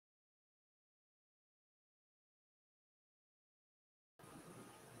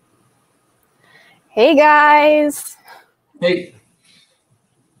Hey guys, Hey,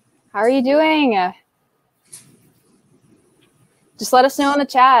 how are you doing? Just let us know in the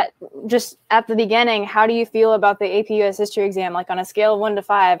chat, just at the beginning, how do you feel about the AP US History exam? Like on a scale of 1 to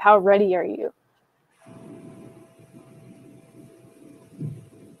 5, how ready are you?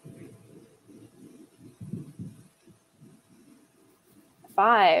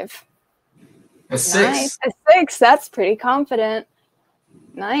 Five. a 6. Nice. A 6, that's pretty confident.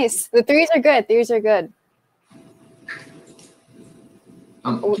 Nice. The 3s are good. 3s are good.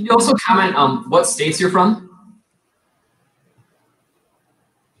 Can you also comment on what states you're from?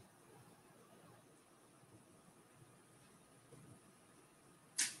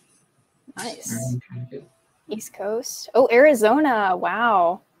 Nice. East Coast. Oh, Arizona.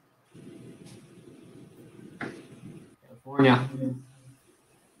 Wow. California.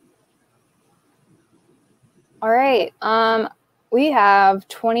 All right. We have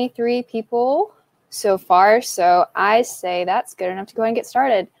 23 people so far, so I say that's good enough to go ahead and get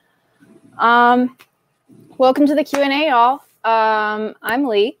started. Welcome to the Q&A, y'all. I'm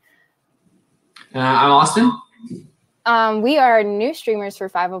Lee. I'm Austin. We are new streamers for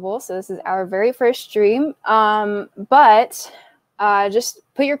Fiveable, so this is our very first stream. But just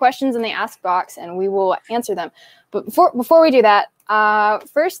put your questions in the ask box and we will answer them. But before we do that,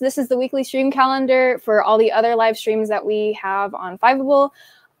 first, this is the weekly stream calendar for all the other live streams that we have on Fiveable.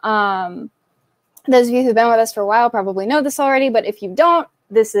 Those of you who've been with us for a while probably know this already, but if you don't,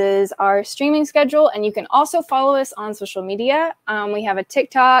 this is our streaming schedule, and you can also follow us on social media. We have a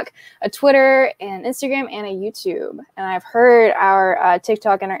TikTok, a Twitter, an Instagram, and a YouTube. And I've heard our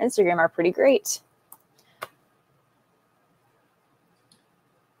TikTok and our Instagram are pretty great.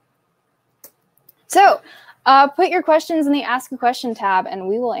 So put your questions in the Ask a Question tab, and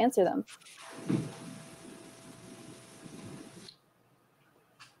we will answer them.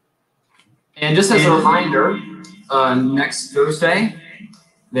 And just as a reminder, next Thursday,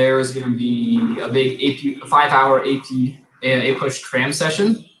 there is going to be a big 5-hour APUSH cram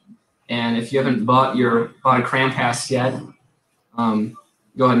session. And if you haven't bought a cram pass yet, go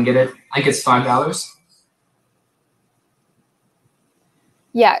ahead and get it. I think it's $5.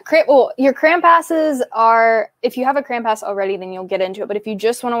 Yeah, well, your cram passes are, if you have a cram pass already, then you'll get into it. But if you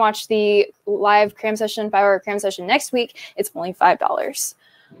just want to watch the live cram session, 5-hour cram session next week, it's only $5.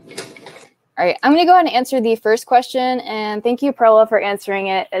 All right, I'm going to go ahead and answer the first question, and thank you, Perla, for answering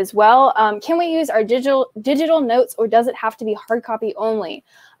it as well. Can we use our digital notes, or does it have to be hard copy only?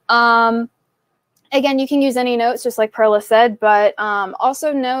 Again, you can use any notes, just like Perla said, but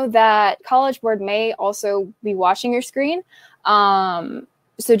also know that College Board may also be watching your screen.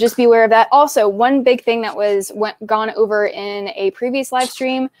 So just be aware of that. Also, one big thing that was gone over in a previous live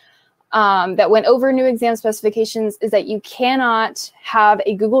stream that went over new exam specifications is that you cannot have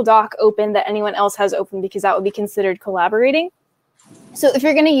a Google Doc open that anyone else has open, because that would be considered collaborating. So if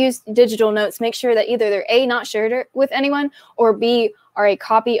you're going to use digital notes, make sure that either they're A, not shared with anyone, or B, are a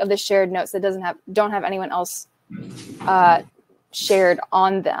copy of the shared notes that don't have anyone else shared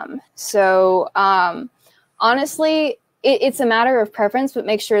on them. So honestly, it's a matter of preference, but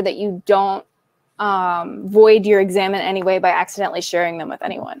make sure that you don't void your exam in any way by accidentally sharing them with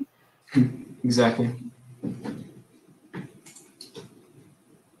anyone. Exactly.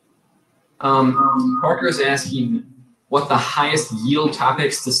 Parker is asking what the highest yield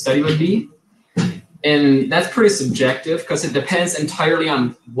topics to study would be. And that's pretty subjective because it depends entirely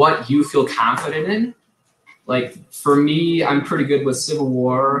on what you feel confident in. Like for me, I'm pretty good with Civil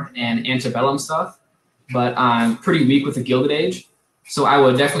War and antebellum stuff, but I'm pretty weak with the Gilded Age. So I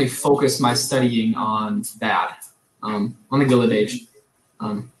would definitely focus my studying on that, on the Gilded Age.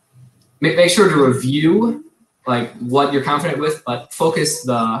 Make sure to review like what you're confident with, but focus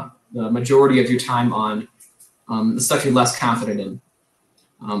the majority of your time on the stuff you're less confident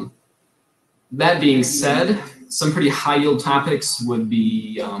in. That being said, some pretty high yield topics would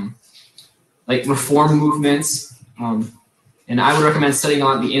be like reform movements, and I would recommend studying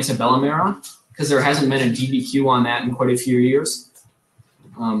on the antebellum era because there hasn't been a DBQ on that in quite a few years.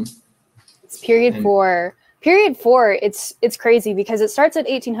 It's period 4. Period 4, it's crazy because it starts at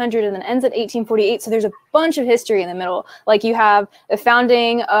 1800 and then ends at 1848. So there's a bunch of history in the middle. Like you have the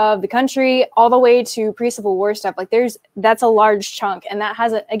founding of the country all the way to pre-Civil War stuff. Like that's a large chunk, and that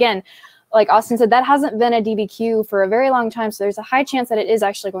hasn't, again, like Austin said, that hasn't been a DBQ for a very long time. So there's a high chance that it is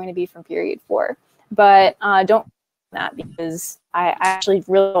actually going to be from period 4. But don't do that because I actually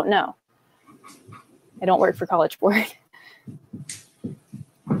really don't know. I don't work for College Board.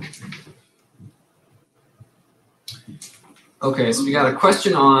 Okay, so we got a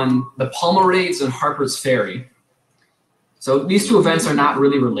question on the Palmerades and Harper's Ferry. So these two events are not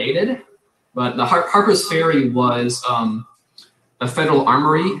really related, But the Harper's Ferry was a federal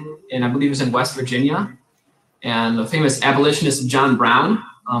armory, and I believe it was in West Virginia. And the famous abolitionist John Brown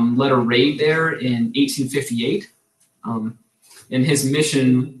led a raid there in 1858. And his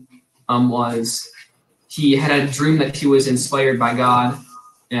mission was, he had a dream that he was inspired by God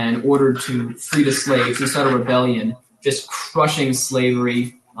and ordered to free the slaves and start a rebellion, just crushing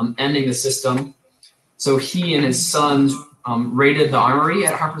slavery, ending the system. So he and his sons raided the armory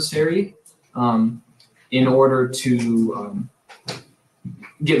at Harper's Ferry in order to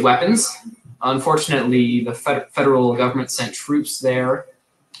get weapons. Unfortunately, the federal government sent troops there,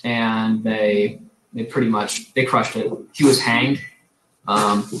 and they pretty much, they crushed it. He was hanged,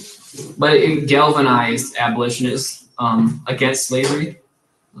 but it galvanized abolitionists against slavery,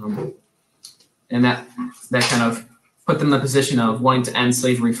 and that kind of put them in the position of wanting to end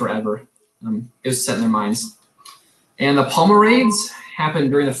slavery forever. It was set in their minds. And the Palmer raids happened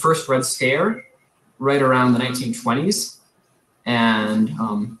during the first Red Scare, right around the 1920s, and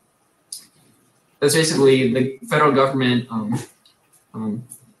that's basically the federal government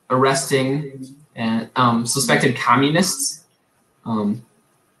arresting and suspected communists.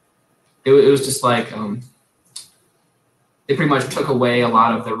 It was just like they pretty much took away a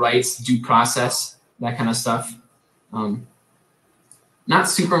lot of the rights, due process, that kind of stuff. Not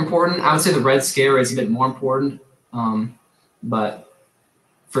super important. I would say the Red Scare is a bit more important, but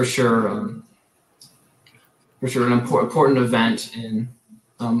for sure an important event in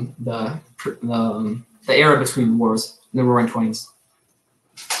the era between wars, in the Roaring '20s.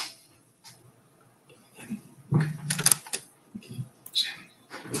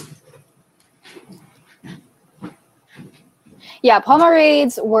 Yeah, Palmer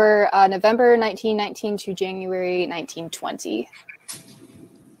raids were November 1919 to January 1920.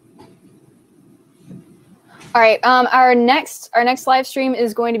 All right, our next live stream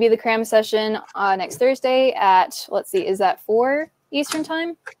is going to be the cram session next Thursday at, let's see, is that 4 Eastern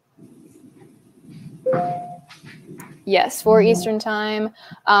time? Yes, 4 Eastern time.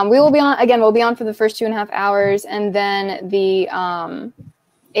 We will be on, again, we'll be on for the first 2.5 hours, and then the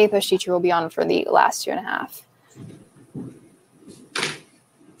APUSH teacher will be on for the last 2.5.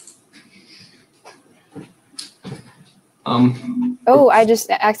 Oh, I just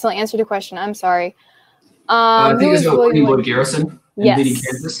accidentally answered a question. I'm sorry. I think it's William Lloyd Garrison in Yes. Bleeding,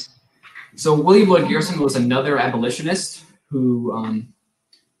 Kansas. So William Lloyd Garrison was another abolitionist who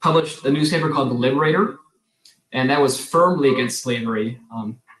published a newspaper called The Liberator, and that was firmly against slavery,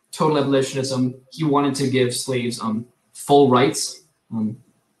 total abolitionism. He wanted to give slaves full rights,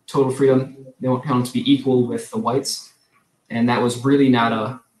 total freedom. They wanted to be equal with the whites, and that was really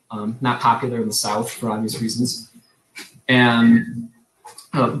not popular in the South for obvious reasons. And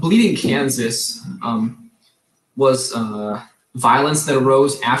Bleeding, Kansas was violence that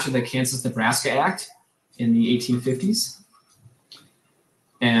arose after the Kansas-Nebraska Act in the 1850s.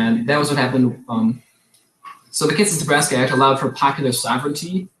 And that was what happened. So the Kansas-Nebraska Act allowed for popular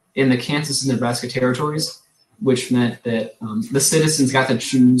sovereignty in the Kansas and Nebraska territories, which meant that the citizens got to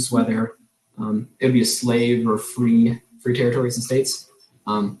choose whether it would be a slave or free territories and states.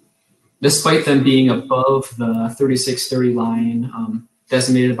 Despite them being above the 3630 line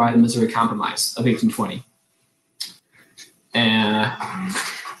designated by the Missouri Compromise of 1820. And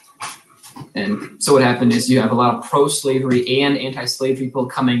so what happened is you have a lot of pro-slavery and anti-slavery people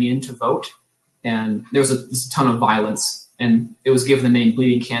coming in to vote, and there was a ton of violence, and it was given the name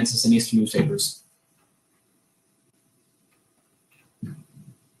Bleeding Kansas in Eastern newspapers.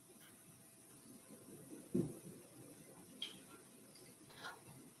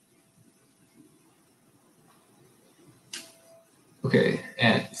 Okay,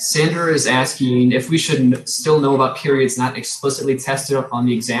 and Sandra is asking if we should still know about periods not explicitly tested on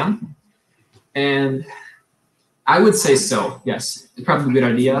the exam. And I would say so, yes. It's probably a good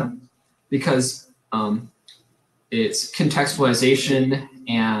idea because it's contextualization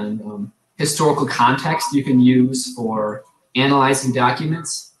and historical context you can use for analyzing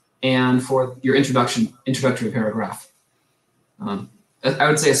documents and for your introductory paragraph. I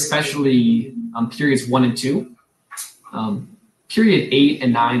would say especially periods 1 and 2. Period 8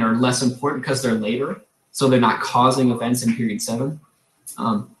 and 9 are less important because they're later, so they're not causing events in period 7.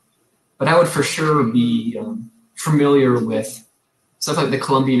 But I would for sure be familiar with stuff like the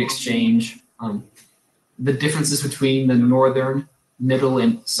Columbian Exchange, the differences between the northern, middle,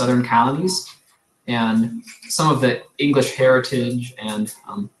 and southern colonies, and some of the English heritage and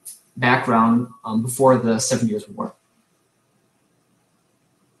background before the 7 Years' War.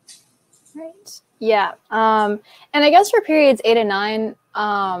 Right. Yeah. And I guess for periods 8 and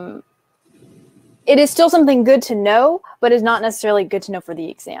 9, it is still something good to know, but it's not necessarily good to know for the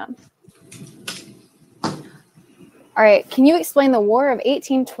exam. All right, can you explain the War of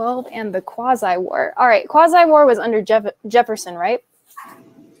 1812 and the Quasi-War? All right, Quasi-War was under Jefferson, right?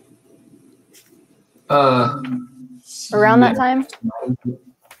 Around that time?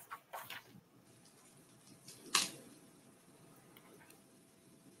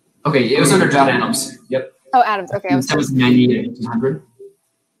 Okay, it was under John Adams. Yep. Oh, Adams. Okay, I was 1798 and 1800.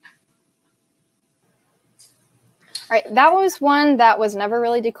 All right, that was one that was never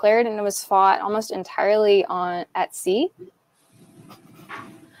really declared, and it was fought almost entirely at sea.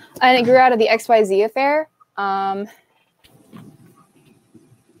 And it grew out of the XYZ affair. Let's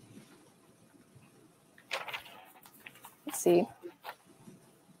see.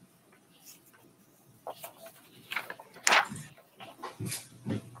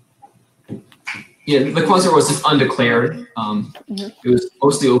 Yeah, the Quasi-War was just undeclared. It was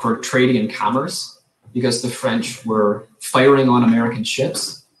mostly over trading and commerce because the French were firing on American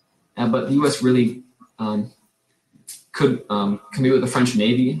ships, but the U.S. really could compete with the French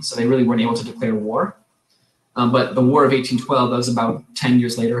Navy, so they really weren't able to declare war. But the War of 1812, that was about 10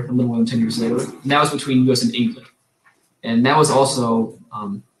 years later, a little more than 10 years later, and that was between U.S. and England. And that was also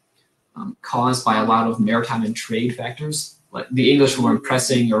caused by a lot of maritime and trade factors. Like the English were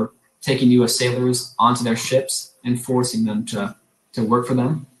impressing or taking U.S. sailors onto their ships and forcing them to work for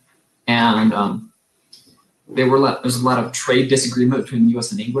them. And there was a lot of trade disagreement between the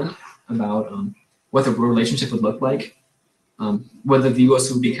U.S. and England about what the relationship would look like, whether the U.S.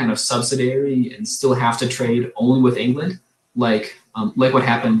 would be kind of subsidiary and still have to trade only with England, like what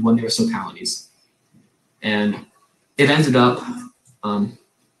happened when they were still colonies. And it ended up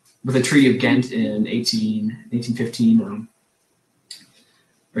with the Treaty of Ghent in 1815, or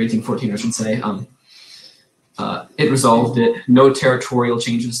 1814, I should say. It resolved it. No territorial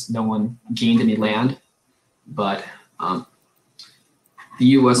changes. No one gained any land. But the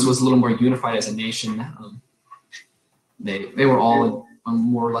U.S. was a little more unified as a nation. They were all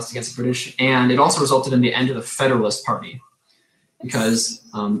more or less against the British. And it also resulted in the end of the Federalist Party because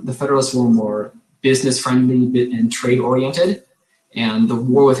the Federalists were more business-friendly and trade-oriented. And the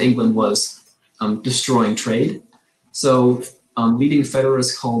war with England was destroying trade. So leading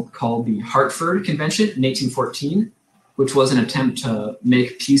Federalists called the Hartford Convention in 1814, which was an attempt to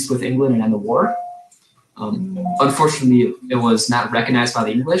make peace with England and end the war. Unfortunately, it was not recognized by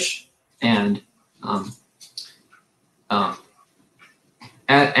the English, and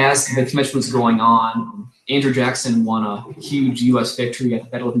as the convention was going on, Andrew Jackson won a huge U.S. victory at the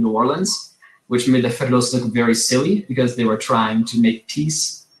Battle of New Orleans, which made the Federalists look very silly because they were trying to make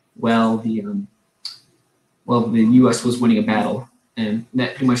peace while the U.S. was winning a battle, and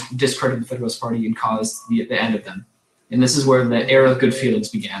that pretty much discredited the Federalist Party and caused the end of them. And this is where the era of good feelings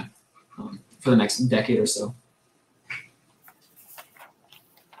began for the next decade or so.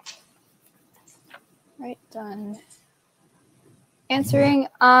 Right, done. Answering.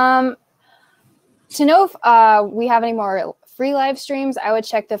 To know if we have any more free live streams, I would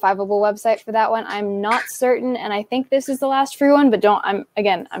check the Fiveable website for that one. I'm not certain, and I think this is the last free one, but I'm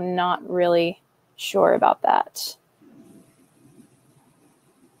not really sure about that.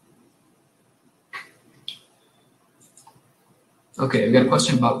 Okay, we got a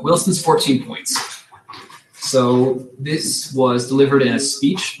question about Wilson's 14 points. So this was delivered in a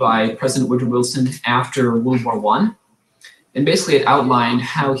speech by President Woodrow Wilson after World War I. And basically it outlined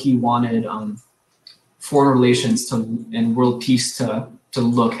how he wanted foreign relations and world peace to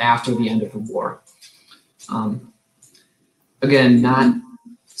look after the end of the war. Again, not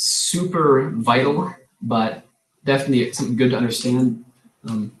super vital, but definitely something good to understand.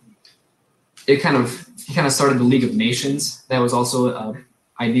 He kind of started the League of Nations. That was also an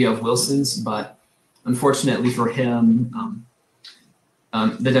idea of Wilson's, but unfortunately for him,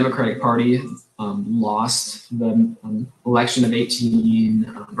 the Democratic Party lost the election of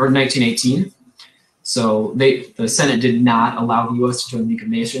 1918. So the Senate did not allow the U.S. to join the League of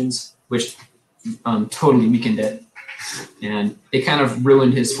Nations, which totally weakened it. And it kind of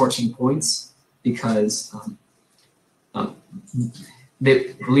ruined his 14 points because the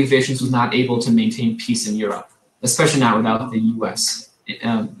League of Nations was not able to maintain peace in Europe, especially not without the U.S.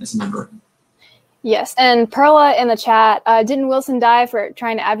 As a member. Yes, and Perla in the chat, didn't Wilson die for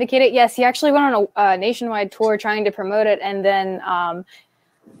trying to advocate it? Yes, he actually went on a nationwide tour trying to promote it, and then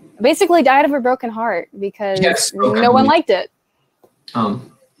basically died of a broken heart because no one liked it.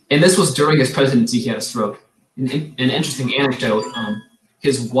 And this was during his presidency. He had a stroke. An interesting anecdote: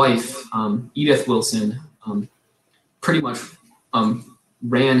 his wife, Edith Wilson, pretty much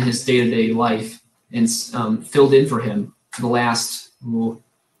ran his day-to-day life and filled in for him for the last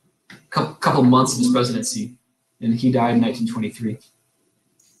couple months of his presidency, and he died in 1923,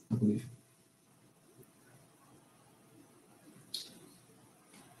 I believe.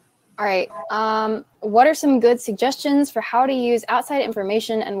 All right. What are some good suggestions for how to use outside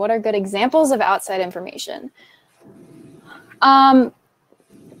information, and what are good examples of outside information? Outside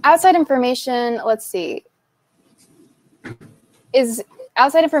information, let's see,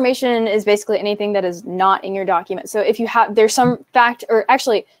 outside information is basically anything that is not in your document. So if you have, there's some fact, or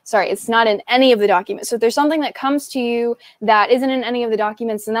actually, sorry, it's not in any of the documents. So if there's something that comes to you that isn't in any of the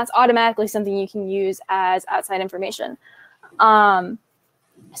documents, then that's automatically something you can use as outside information.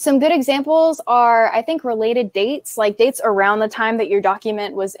 Some good examples are, I think, related dates, like dates around the time that your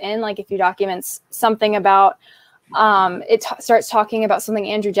document was in. Like if your document's something about, starts talking about something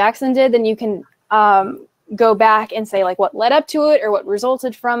Andrew Jackson did, then you can go back and say like what led up to it or what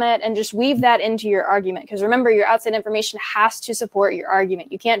resulted from it, and just weave that into your argument. Because remember, your outside information has to support your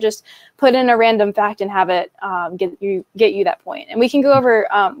argument. You can't just put in a random fact and have it get you that point. And we can go over,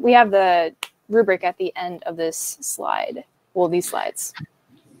 we have the rubric at the end of this slide, well, these slides.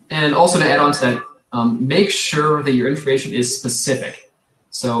 And also to add on to that, make sure that your information is specific.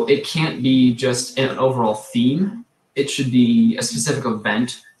 So it can't be just an overall theme. It should be a specific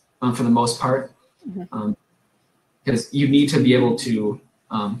event for the most part, because you need to be able to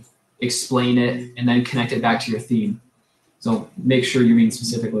explain it and then connect it back to your theme. So make sure you're being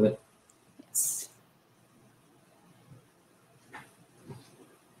specific with it. Yes.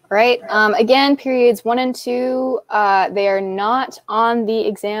 Right. Again, periods 1 and 2, they are not on the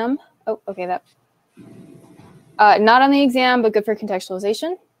exam. Oh, okay, that. Not on the exam, but good for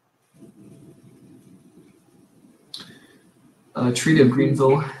contextualization. Treaty of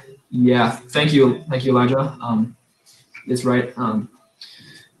Greenville. Yeah, thank you, Elijah. It's right.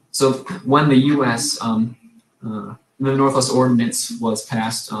 So when the U.S. The Northwest Ordinance was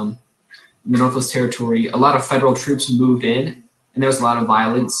passed in the Northwest Territory, a lot of federal troops moved in. And there was a lot of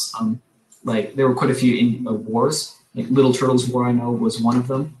violence. Like there were quite a few wars. Like Little Turtles War, I know, was one of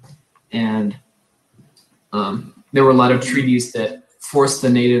them. And there were a lot of treaties that forced the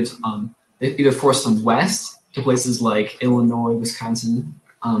natives, they either forced them west to places like Illinois, Wisconsin,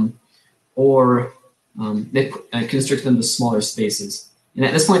 or they constricted them to smaller spaces. And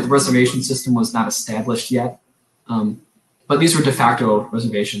at this point, the reservation system was not established yet. But these were de facto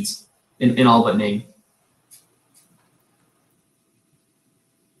reservations in all but name.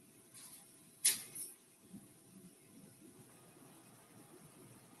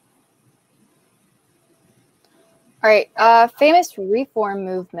 All right, famous reform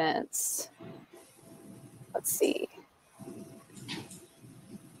movements. Let's see.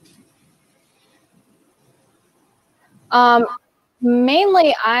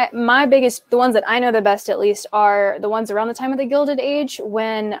 Mainly, the ones that I know the best, at least, are the ones around the time of the Gilded Age,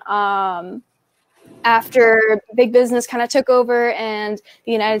 when after big business kind of took over and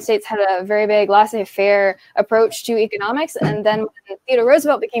the United States had a very big laissez-faire approach to economics. And then when Theodore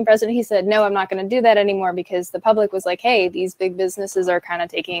Roosevelt became president, he said, no, I'm not going to do that anymore, because the public was like, hey, these big businesses are kind of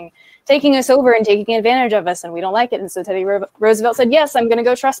taking us over and taking advantage of us, and we don't like it. And so Teddy Roosevelt said, yes, I'm going to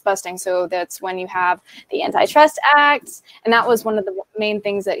go trust busting. So that's when you have the Antitrust Act. And that was one of the main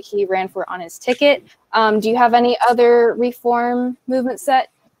things that he ran for on his ticket. Do you have any other reform movements that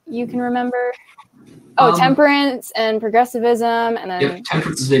you can remember? Oh, temperance and progressivism, and then yep,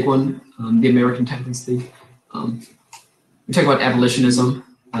 temperance is a big one. The American Temperance League. We talk about abolitionism.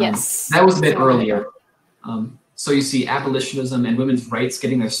 Yes, that was a bit earlier. So you see abolitionism and women's rights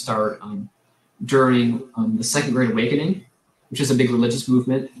getting their start during the Second Great Awakening, which is a big religious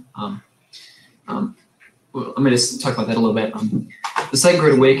movement. Well, I'm going to talk about that a little bit. The Second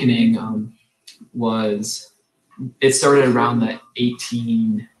Great Awakening it started around the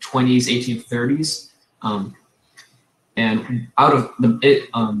 1820s, 1830s. And out of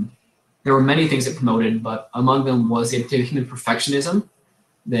there were many things it promoted, but among them was the idea of human perfectionism,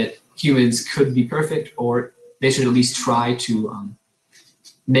 that humans could be perfect, or they should at least try to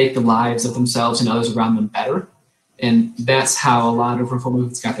make the lives of themselves and others around them better. And that's how a lot of reform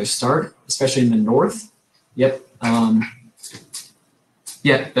movements got their start, especially in the North. Yep.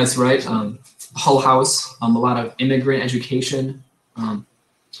 Yeah, that's right. Hull House, a lot of immigrant education.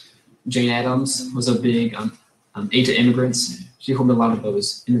 Jane Addams was a big aid to immigrants. She formed a lot of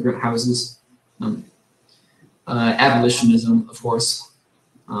those immigrant houses. Abolitionism, of course,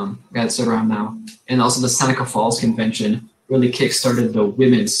 got it started around now. And also the Seneca Falls Convention really kickstarted the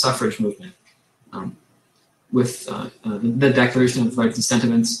women's suffrage movement with the Declaration of Rights and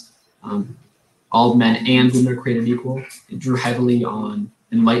Sentiments. All men and women are created equal. It drew heavily on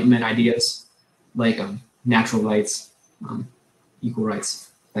Enlightenment ideas like natural rights, equal rights,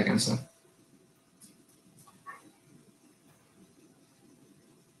 that kind of stuff.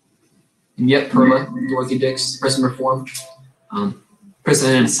 And yet, Perla, Dorothy Dix, prison reform.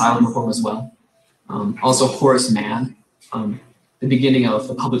 prison and asylum reform as well. Also Horace Mann, the beginning of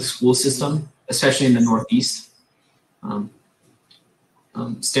the public school system, especially in the Northeast.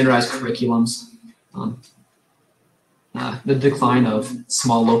 Standardized curriculums, the decline of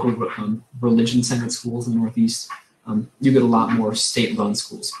small local religion-centered schools in the Northeast. You get a lot more state-run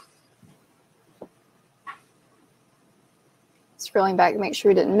schools. Scrolling back to make sure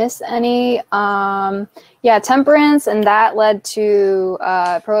we didn't miss any. Yeah, temperance, and that led to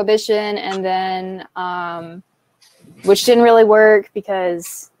prohibition, and then which didn't really work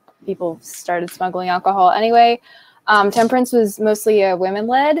because people started smuggling alcohol anyway. Temperance was mostly a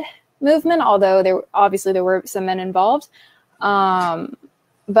women-led movement, although there were some men involved.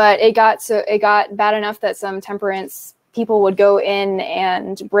 But it got bad enough that some temperance people would go in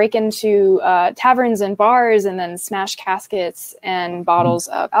and break into taverns and bars and then smash caskets and bottles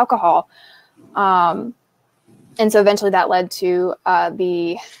of alcohol. And so eventually that led to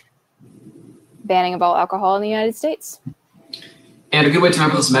the banning of all alcohol in the United States. And a good way to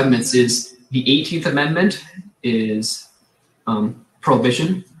remember those amendments is the 18th Amendment is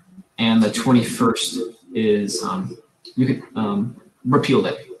prohibition, and the 21st is you could repeal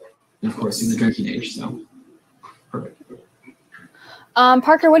it. And of course, in the drinking age, so perfect.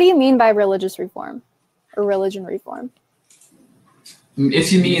 Parker, what do you mean by religious reform or religion reform?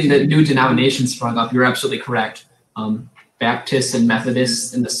 If you mean that new denominations sprung up, you're absolutely correct. Baptists and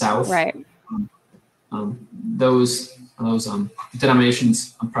Methodists in the South. Right. Those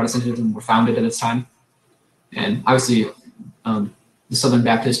denominations of Protestantism were founded at its time. And obviously, the Southern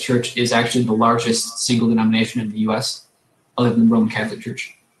Baptist Church is actually the largest single denomination in the U.S., other than the Roman Catholic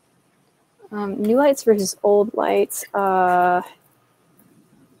Church. New lights versus old lights.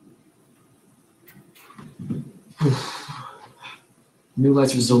 New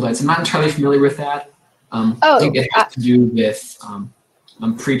lights versus old lights. I'm not entirely familiar with that. I think it has to do with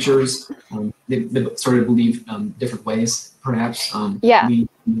preachers. They sort of believe different ways, perhaps. Yeah.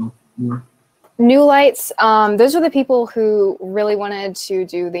 More. New lights, those were the people who really wanted to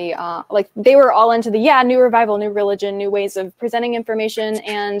do the, they were all into the, new revival, new religion, new ways of presenting information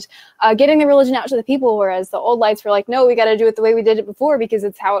and getting the religion out to the people, whereas the old lights were like, no, we got to do it the way we did it before because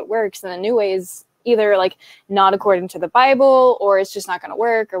it's how it works. And the new ways either like not according to the Bible, or it's just not going to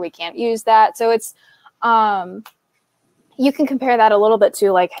work, or we can't use that. So it's, you can compare that a little bit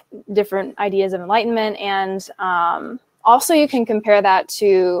to like different ideas of enlightenment, and also you can compare that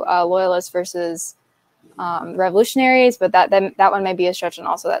to loyalists versus revolutionaries, but that one may be a stretch, and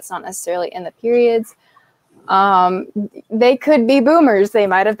also that's not necessarily in the periods. They could be boomers. They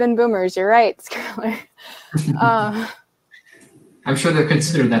might have been boomers. You're right, Scarlett. I'm sure they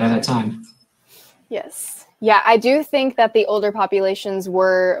considered that at that time. Yes. Yeah, I do think that the older populations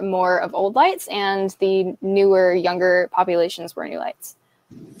were more of old lights, and the newer, younger populations were new lights.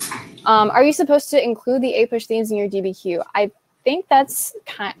 Are you supposed to include the APUSH themes in your DBQ? I think that's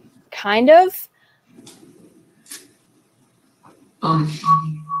kind of.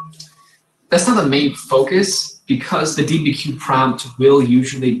 That's not the main focus, because the DBQ prompt will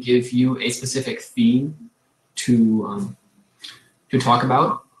usually give you a specific theme to talk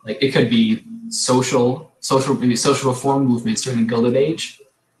about. Like it could be maybe social reform movements during the Gilded Age,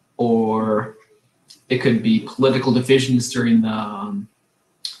 or it could be political divisions during the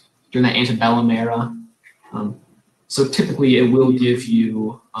antebellum era. So typically it will give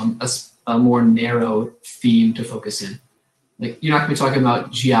you a more narrow theme to focus in. Like you're not going to be talking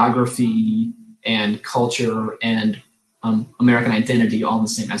about geography and culture and American identity all in the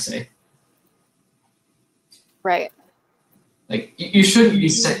same essay. Right. Like you shouldn't be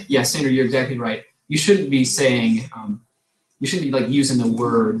saying, yeah, Sandra, you're exactly right. You shouldn't be saying, you shouldn't be like using the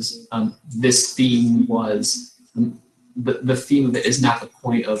words, this theme was, the theme of it is not the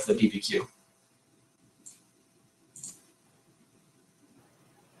point of the DBQ.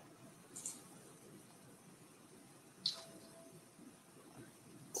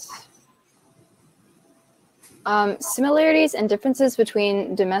 Similarities and differences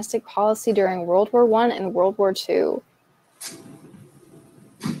between domestic policy during World War I and World War II.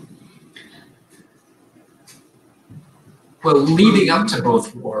 Well, leading up to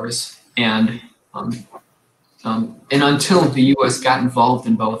both wars, and until the U.S. got involved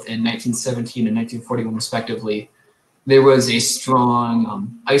in both in 1917 and 1941 respectively, there was a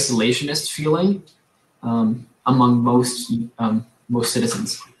strong isolationist feeling among most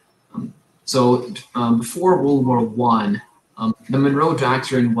citizens. So before World War I, the Monroe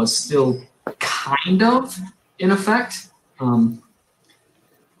Doctrine was still kind of in effect.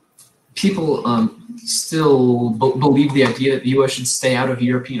 People still believed the idea that the U.S. should stay out of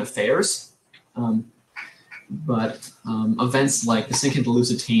European affairs. but events like the sinking of the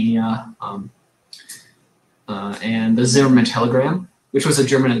Lusitania and the Zimmermann Telegram, which was a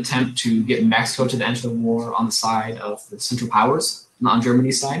German attempt to get Mexico to enter the war on the side of the Central Powers, not on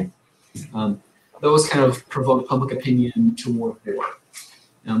Germany's side. Those kind of provoked public opinion toward war,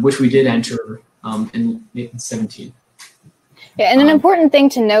 which we did enter in 1817. Yeah, and an important thing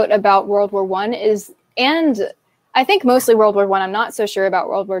to note about World War I is, and I think mostly World War I, I'm not so sure about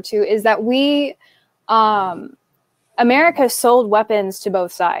World War II, is that America sold weapons to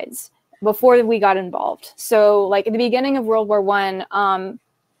both sides before we got involved. So like at the beginning of World War I,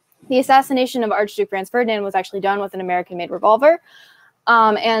 the assassination of Archduke Franz Ferdinand was actually done with an American-made revolver.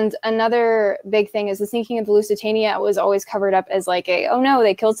 And another big thing is the sinking of the Lusitania was always covered up as like oh no,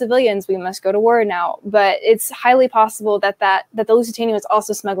 they killed civilians, we must go to war now. But it's highly possible that the Lusitania was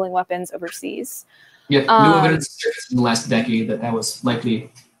also smuggling weapons overseas. Yeah, new evidence surfaced in the last decade that was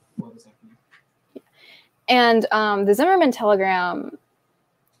likely what was happening. And the Zimmermann Telegram,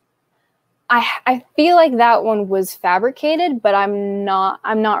 I feel like that one was fabricated, but I'm not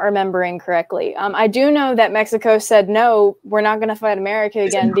remembering correctly. I do know that Mexico said, no, we're not going to fight America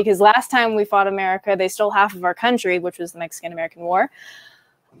again, because last time we fought America, they stole half of our country, which was the Mexican-American War.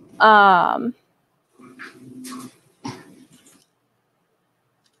 And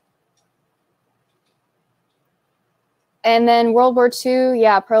then World War II,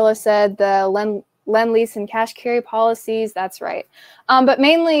 yeah, Perla said the Lend-Lease and cash carry policies, that's right. But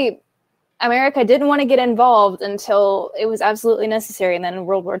mainly, America didn't want to get involved until it was absolutely necessary. And then in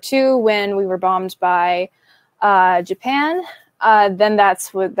World War II, when we were bombed by Japan, then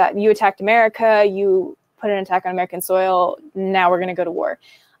that's what you attacked America, you put an attack on American soil, now we're going to go to war.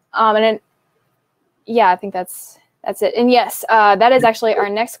 And then, yeah, I think that's it. And yes, that is actually our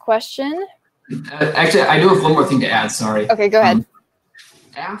next question. Actually, I do have one more thing to add, sorry. Okay, go ahead.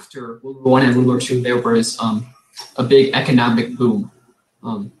 After World War I and World War II, there was a big economic boom.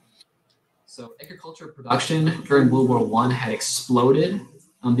 So agriculture production during World War I had exploded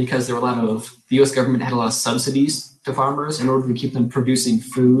because there were the U.S. government had a lot of subsidies to farmers in order to keep them producing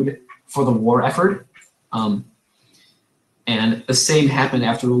food for the war effort. And the same happened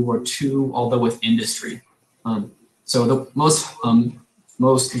after World War II, although with industry. So the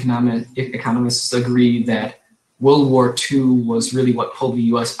most economists agree that World War II was really what pulled the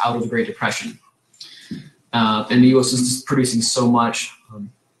U.S. out of the Great Depression. And the U.S. was just producing so much.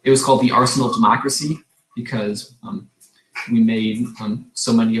 It was called the Arsenal of Democracy because we made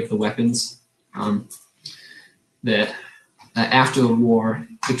so many of the weapons that after the war,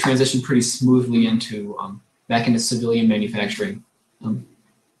 it transitioned pretty smoothly back into civilian manufacturing.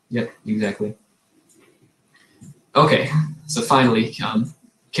 Yep, exactly. Okay, so finally, can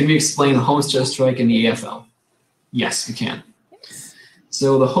we explain the Homestead Strike and the AFL? Yes, we can.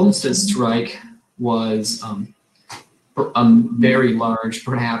 So the Homestead Strike was very large,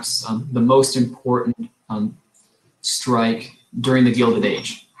 perhaps the most important strike during the Gilded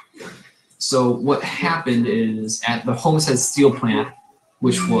Age. So what happened is at the Homestead Steel Plant,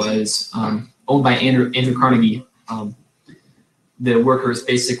 which was owned by Andrew Carnegie, the workers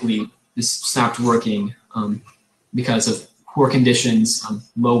basically just stopped working because of poor conditions,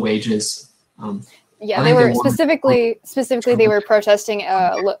 low wages. Yeah, they were specifically they were protesting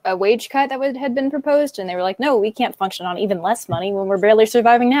a wage cut that had been proposed, and they were like, no, we can't function on even less money when we're barely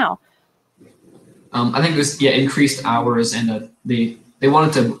surviving now. I think it was increased hours, and they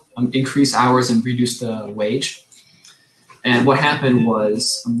wanted to increase hours and reduce the wage. And what happened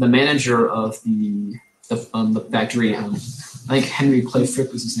was the manager of the factory, I think Henry Clay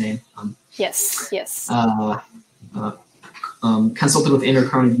Frick was his name. Yes. Consulted with Andrew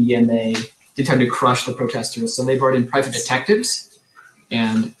Carnegie, and they tried to crush the protesters. So they brought in private detectives,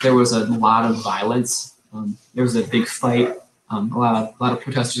 and there was a lot of violence. There was a big fight. A lot of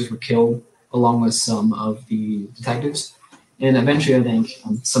protesters were killed, along with some of the detectives. And eventually, I think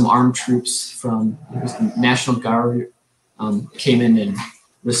some armed troops from the National Guard came in and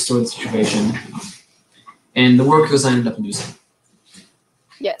restored the situation. And the workers ended up losing.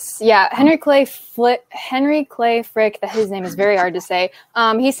 Yes, yeah. Henry Clay Frick, his name is very hard to say.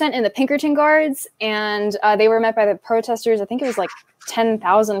 He sent in the Pinkerton Guards, and they were met by the protesters. I think it was like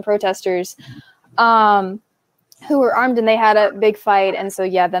 10,000 protesters who were armed, and they had a big fight. And so,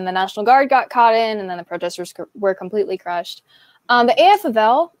 yeah, then the National Guard got caught in, and then the protesters were completely crushed. The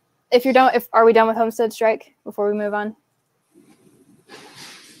AFL, are we done with Homestead Strike before we move on?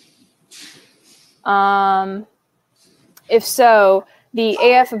 If so, the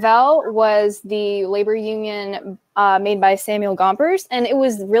AFL was the labor union made by Samuel Gompers, and it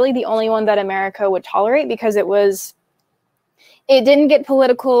was really the only one that America would tolerate because it was It didn't get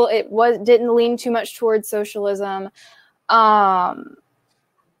political. Didn't lean too much towards socialism. And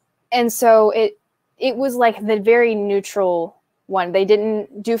so it was like the very neutral one. They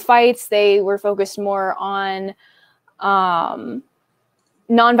didn't do fights. They were focused more on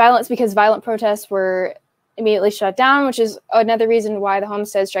nonviolence, because violent protests were immediately shut down, which is another reason why the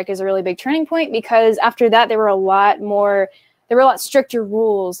Homestead strike is a really big turning point, because after that there were a lot stricter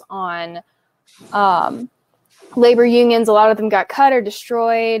rules on labor unions. A lot of them got cut or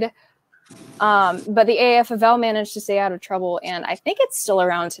destroyed. But the AFL managed to stay out of trouble, and I think it's still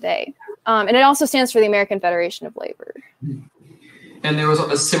around today. And it also stands for the American Federation of Labor. And there was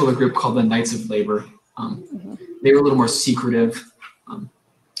a similar group called the Knights of Labor. They were a little more secretive, a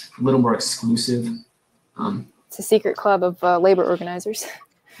little more exclusive. It's a secret club of labor organizers.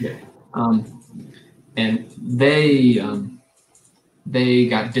 Yeah. And they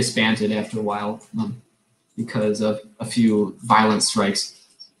got disbanded after a while because of a few violent strikes.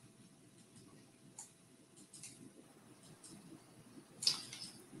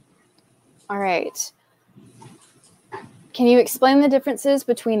 All right. Can you explain the differences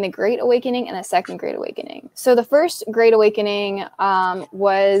between the Great Awakening and the Second Great Awakening? So the first Great Awakening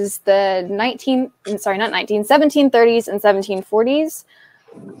was the 1730s and 1740s.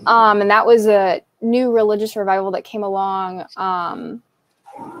 And that was a new religious revival that came along and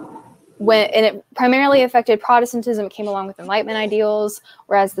it primarily affected Protestantism. It came along with Enlightenment ideals,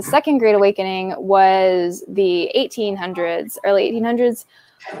 whereas the Second Great Awakening was the 1800s, early 1800s.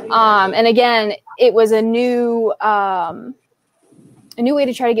 And again, it was a new way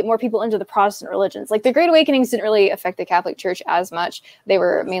to try to get more people into the Protestant religions. Like the Great Awakenings didn't really affect the Catholic Church as much. They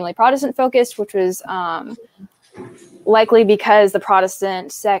were mainly Protestant focused, which was likely because the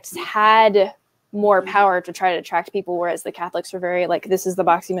Protestant sects had more power to try to attract people, whereas the Catholics were very like, this is the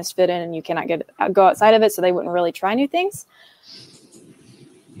box you must fit in and you cannot go outside of it. So they wouldn't really try new things.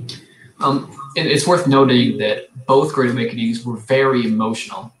 It's worth noting that both Great Awakenings were very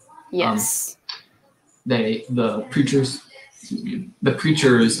emotional. Yes. The preachers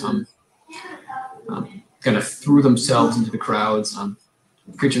kind of threw themselves into the crowds,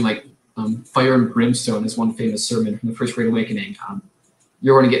 preaching like fire and brimstone is one famous sermon from the First Great Awakening.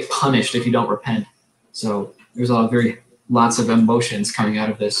 You're going to get punished if you don't repent. So there's lots of emotions coming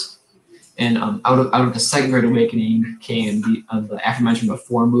out of this. And out of the Second Great Awakening came the aforementioned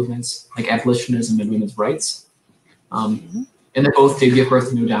reform movements like abolitionism and women's rights. And they both did give birth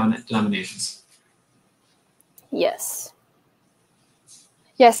to new denominations. Yes.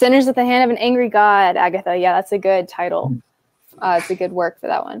 Yeah, Sinners at the Hand of an Angry God, Agatha. Yeah, that's a good title. It's a good work for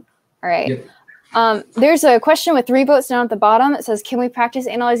that one. All right. Yep. There's a question with 3 votes down at the bottom that says, can we practice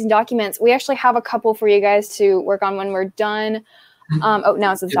analyzing documents? We actually have a couple for you guys to work on when we're done. Oh,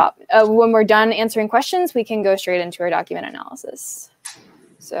 now it's at the top. When we're done answering questions, we can go straight into our document analysis.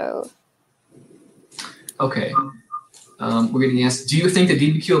 So. Okay. We're getting asked, do you think the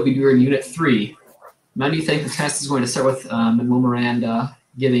DBQ will be during Unit 3? When do you think the test is going to start with Manuel Miranda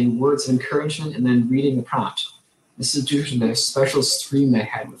giving words of encouragement and then reading the prompt? This is due to the special stream they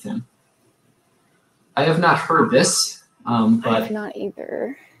had with him. I have not heard this, but I have not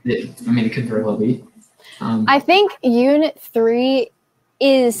either. It could very well be. I think Unit 3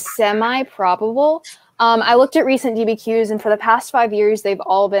 is semi-probable. I looked at recent DBQs, and for the past 5 years, they've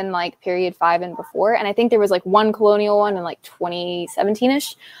all been like period 5 and before. And I think there was like one colonial one in like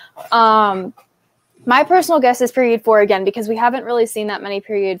 2017-ish. My personal guess is period 4 again, because we haven't really seen that many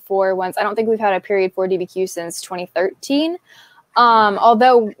period 4 ones. I don't think we've had a period 4 DBQ since 2013.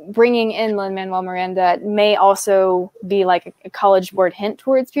 Although bringing in Lin-Manuel Miranda may also be like a College Board hint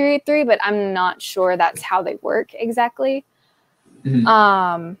towards period 3, but I'm not sure that's how they work exactly.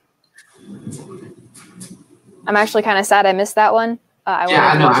 Mm-hmm. I'm actually kind of sad I missed that one. I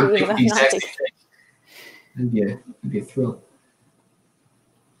know. I'm thinking the exact same thing. It'd be a thrill.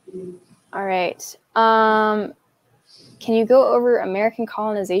 All right. Can you go over American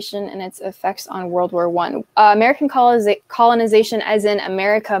colonization and its effects on World War I? American colonization as in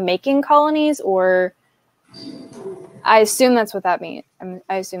America making colonies, or I assume that's what that means.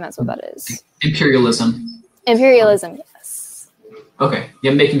 I assume that's what that is. Imperialism. Imperialism, yes. Okay.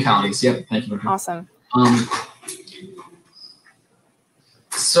 Yeah, making colonies. Yep. Thank you. Awesome.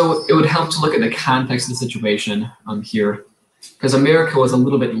 So it would help to look at the context of the situation here, because America was a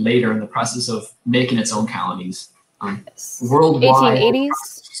little bit later in the process of making its own colonies. Worldwide, 1880s.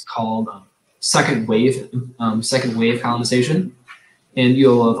 It's called second wave colonization, and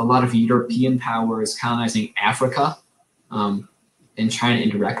you'll have a lot of European powers colonizing Africa and China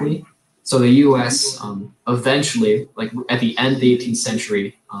indirectly. So the U.S. Eventually, like at the end of the 18th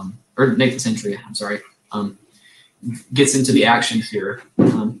century or 19th century, gets into the action here,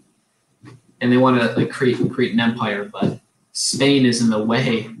 and they want to like create an empire, but Spain is in the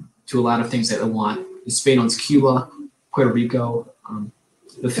way to a lot of things that they want. Spain owns Cuba, Puerto Rico,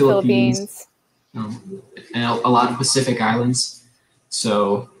 the Philippines, and a lot of Pacific islands.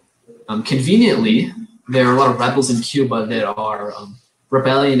 So conveniently, there are a lot of rebels in Cuba that are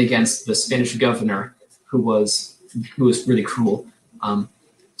rebelling against the Spanish governor, who was really cruel.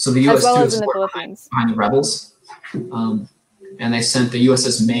 So the U.S. As well threw as in the support Philippines. behind the rebels, and they sent the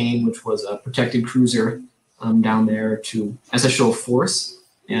USS Maine, which was a protected cruiser, down there as a show of force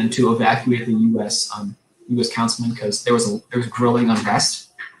and to evacuate the U.S. U.S. councilman because there was growing unrest.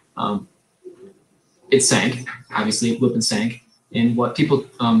 It sank, obviously, it and sank. And what people,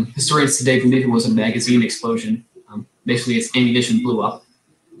 historians today believe it was a magazine explosion. Basically, its ammunition blew up,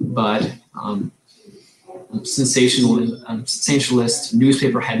 but sensationalist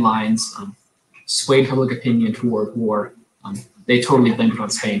newspaper headlines swayed public opinion toward war. They totally blamed it on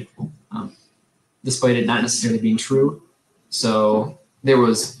Spain, despite it not necessarily being true. So there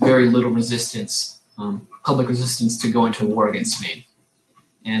was very little resistance, public resistance to go into war against Spain.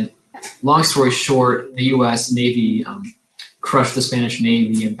 And long story short, the U.S. Navy crushed the Spanish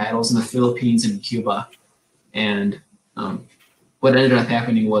Navy in battles in the Philippines and Cuba. And what ended up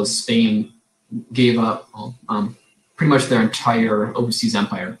happening was Spain gave up pretty much their entire overseas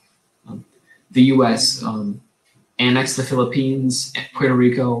empire. The U.S. Annexed the Philippines, Puerto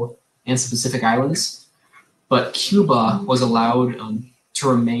Rico, and some Pacific Islands, but Cuba was allowed to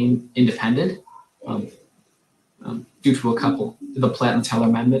remain independent due to the Platt and Teller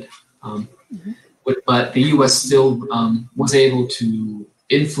Amendment. But the U.S. still was able to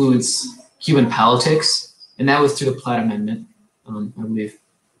influence Cuban politics, and that was through the Platt Amendment, I believe.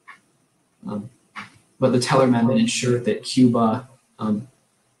 But the Teller Amendment ensured that Cuba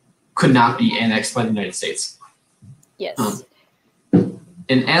could not be annexed by the United States. Yes.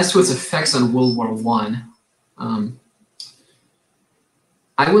 And as to its effects on World War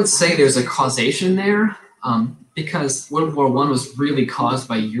I wouldn't say there's a causation there, because World War I was really caused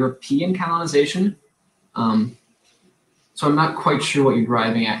by European colonization. So I'm not quite sure what you're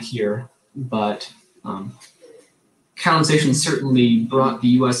driving at here, but colonization certainly brought the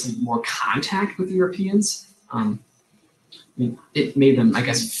U.S. in more contact with Europeans. It made them, I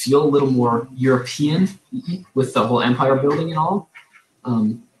guess, feel a little more European with the whole empire building and all.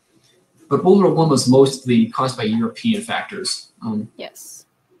 But World War I was mostly caused by European factors. Yes.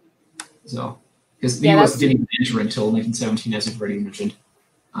 So, because the U.S. didn't even enter until 1917, as I've already mentioned.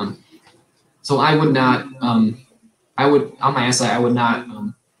 So I would not, on my essay, I would not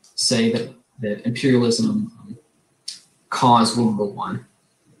say that imperialism caused World War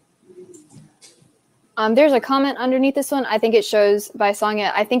I. There's a comment underneath this one. I think it shows, by song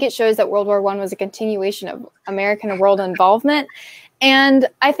it, I think it shows that World War I was a continuation of American world involvement. And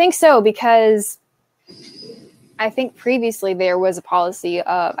I think so, because I think previously there was a policy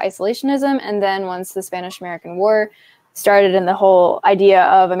of isolationism. And then once the Spanish-American War started and the whole idea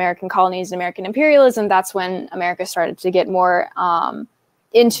of American colonies and American imperialism, that's when America started to get more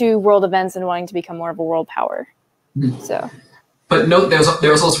into world events and wanting to become more of a world power. So. But note,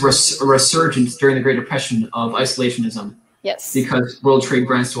 there was also a resurgence during the Great Depression of isolationism. Yes. Because world trade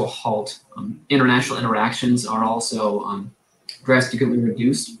grinds to a halt. International interactions are also drastically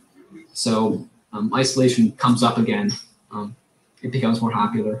reduced. So isolation comes up again. It becomes more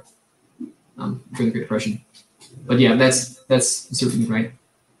popular during the Great Depression. But yeah, that's certainly right.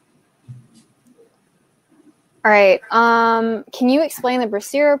 All right. Can you explain the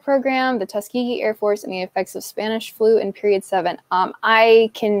Bracero program, the Tuskegee Air Force, and the effects of Spanish flu in period 7? I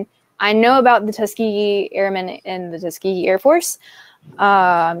know about the Tuskegee Airmen and the Tuskegee Air Force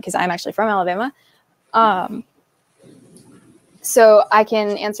because I'm actually from Alabama. So I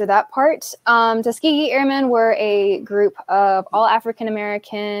can answer that part. Tuskegee Airmen were a group of all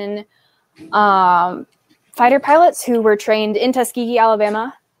African-American fighter pilots who were trained in Tuskegee,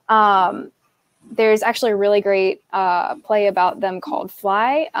 Alabama. There's actually a really great play about them called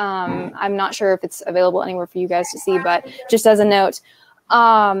Fly. I'm not sure if it's available anywhere for you guys to see, but just as a note,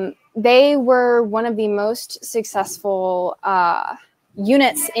 they were one of the most successful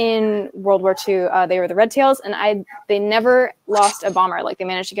units in World War II. They were the Red Tails, and they never lost a bomber. Like, they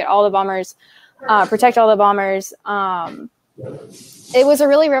managed to get all the bombers, protect all the bombers. It was a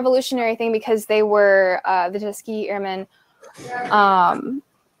really revolutionary thing because they were, the Tuskegee Airmen,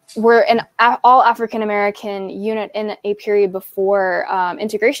 were an all African-American unit in a period before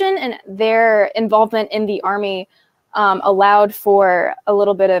integration, and their involvement in the Army allowed for a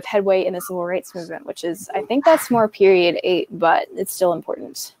little bit of headway in the civil rights movement, which is, I think that's more period 8, but it's still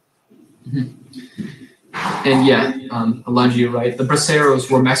important. And yeah, Alonji, you're right. The braceros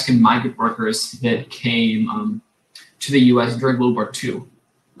were Mexican migrant workers that came to the U.S. during World War II,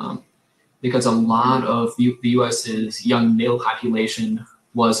 because a lot of the U.S.'s young male population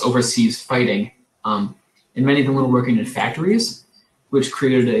was overseas fighting, and many of them were working in factories, which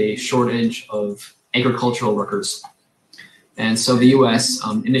created a shortage of agricultural workers. And so the U.S.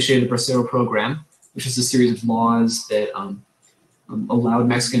 Initiated the Bracero program, which is a series of laws that allowed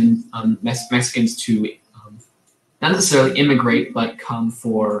Mexicans to not necessarily immigrate, but come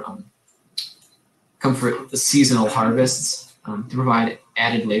for the seasonal harvests to provide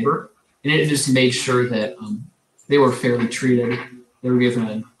added labor. And it just made sure that they were fairly treated. They were given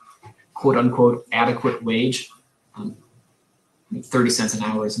a quote unquote adequate wage. 30 cents an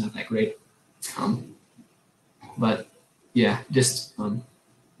hour is not that great. But yeah, just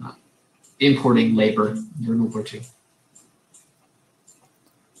importing labor during World War II.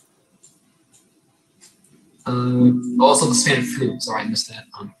 Also the Spanish flu, sorry, I missed that.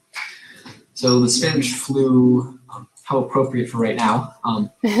 So the Spanish flu, how appropriate for right now,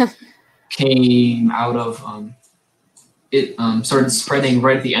 came out of, it started spreading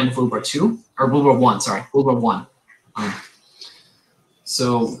right at the end of World War II, or World War I, sorry, World War I.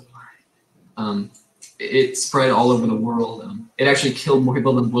 It spread all over the world. It actually killed more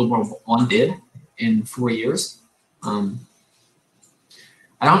people than World War I did in 4 years. I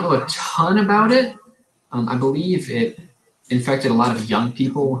don't know a ton about it. I believe it infected a lot of young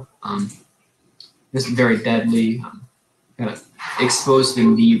people. This is very deadly. Kind of exposed the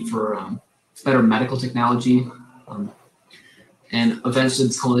need for better medical technology. And eventually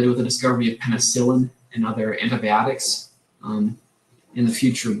it's culminated with the discovery of penicillin and other antibiotics in the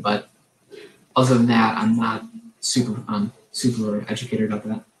future. But other than that, I'm not super educated about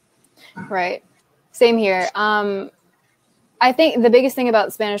that. Right. Same here. I think the biggest thing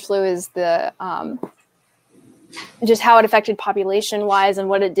about Spanish flu is the just how it affected population-wise and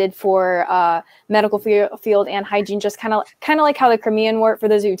what it did for medical field and hygiene. Just kind of like how the Crimean War, for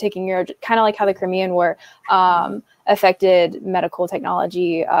those of you taking Euro, kind of like how the Crimean War affected medical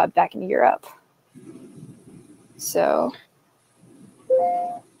technology back in Europe. So,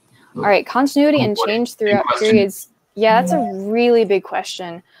 all right, continuity and change throughout periods. Yeah, that's a really big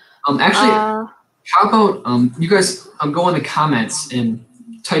question. Actually, how about you guys go in the comments and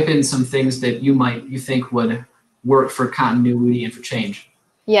type in some things that you think would work for continuity and for change.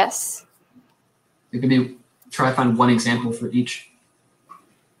 Yes. You can try to find one example for each.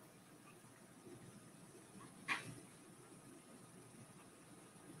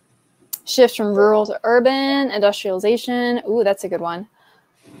 Shift from rural to urban, industrialization. Ooh, that's a good one.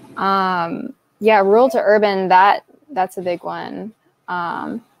 Yeah, rural to urban, that's a big one.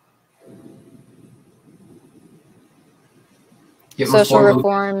 Social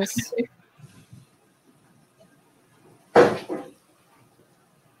reforms.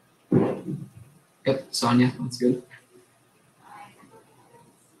 Yep, Sonia, that's good.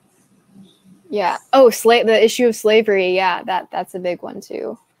 Yeah. Oh, the issue of slavery. Yeah, that's a big one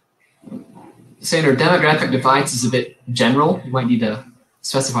too. Saying our demographic divides is a bit general. You might need to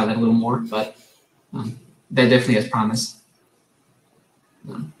specify that a little more, but that definitely has promise.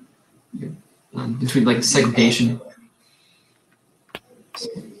 Between like segregation.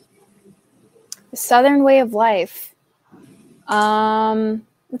 Southern way of life.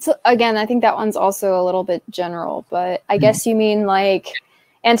 Again, I think that one's also a little bit general, but I guess you mean like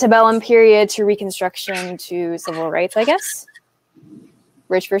antebellum period to Reconstruction to civil rights, I guess.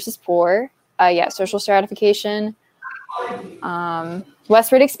 Rich versus poor. Yeah, social stratification.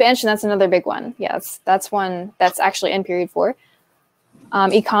 Westward expansion, that's another big one. Yeah, that's one that's actually in period 4.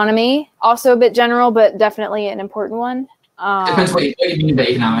 Economy, also a bit general, but definitely an important one. Depends what you mean by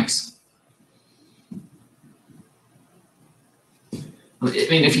economics. I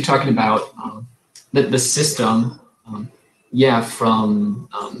mean, if you're talking about the system, yeah, from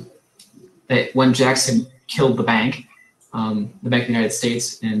when Jackson killed the Bank of the United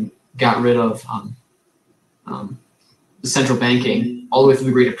States, and got rid of the central banking all the way through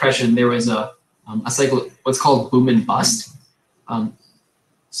the Great Depression, there was a cycle, what's called boom and bust.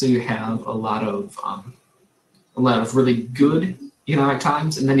 So you have a lot of really good economic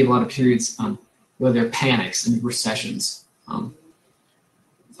times, and then you have a lot of periods where there are panics and recessions.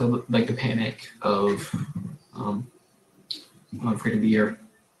 So like the panic of, I'm afraid of the year.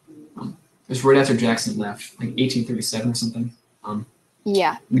 It was right after Jackson left, like 1837 or something.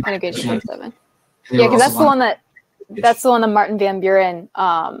 Yeah, kind of good 1837. Yeah, because that's the one that Martin Van Buren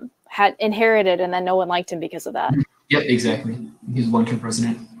had inherited, and then no one liked him because of that. Yep, exactly. He was one-term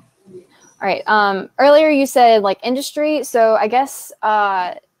president. All right. Earlier you said like industry, so I guess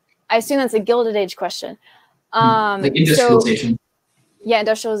I I assume that's a Gilded Age question. Like industrialization. Yeah,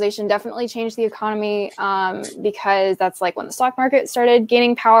 industrialization definitely changed the economy because that's like when the stock market started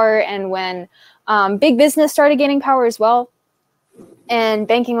gaining power and when big business started gaining power as well. And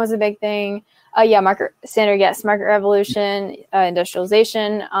banking was a big thing. Yeah, market revolution,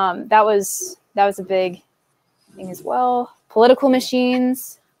 industrialization. That was a big thing as well. Political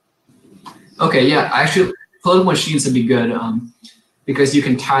machines. Okay, yeah, actually, political machines would be good because you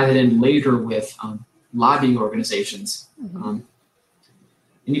can tie that in later with lobbying organizations.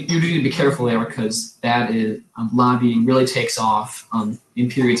 And you do need to be careful there because that is lobbying really takes off in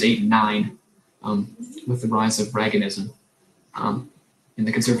periods 8 and 9 with the rise of Reaganism and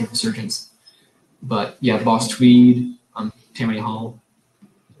the conservative insurgents. But yeah, Boss Tweed, Tammany Hall,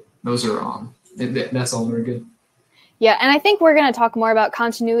 those are that's all very good. Yeah, and I think we're going to talk more about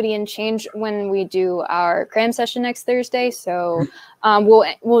continuity and change when we do our cram session next Thursday. So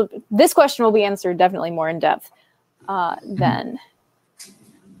this question will be answered definitely more in depth then.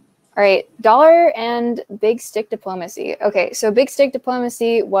 All right, dollar and big stick diplomacy. Okay, so big stick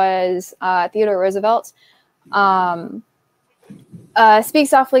diplomacy was Theodore Roosevelt. Speak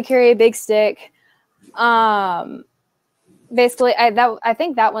softly, carry a big stick. Basically, I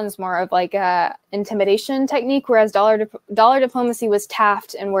think that one's more of like a intimidation technique, whereas dollar diplomacy was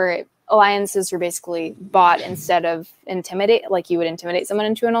Taft, and where alliances were basically bought instead of intimidate. Like you would intimidate someone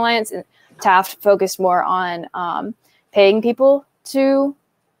into an alliance. And Taft focused more on paying people to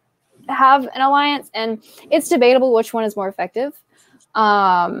have an alliance, and it's debatable which one is more effective.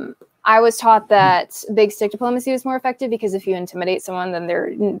 I was taught that big stick diplomacy was more effective because if you intimidate someone, then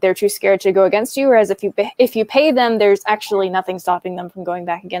they're too scared to go against you. Whereas if you pay them, there's actually nothing stopping them from going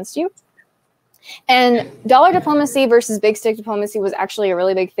back against you. And dollar diplomacy versus big stick diplomacy was actually a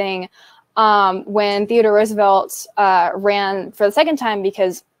really big thing when Theodore Roosevelt ran for the second time,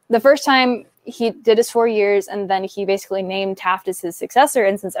 because the first time he did his 4 years, and then he basically named Taft as his successor.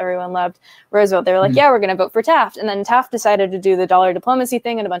 And since everyone loved Roosevelt, they were like, yeah, we're going to vote for Taft. And then Taft decided to do the dollar diplomacy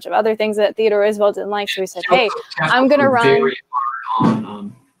thing and a bunch of other things that Theodore Roosevelt didn't like. So he said, hey, I'm going to run. Very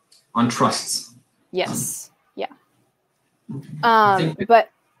hard on trusts. Yes. Yeah.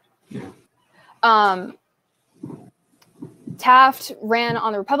 Taft ran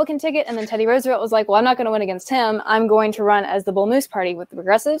on the Republican ticket, and then Teddy Roosevelt was like, well, I'm not going to win against him. I'm going to run as the Bull Moose Party with the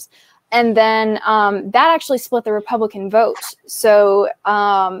progressives. And then that actually split the Republican vote. So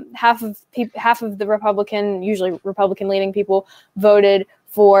half of the Republican, usually Republican-leaning people, voted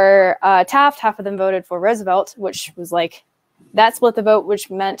for Taft. Half of them voted for Roosevelt, which was like, that split the vote, which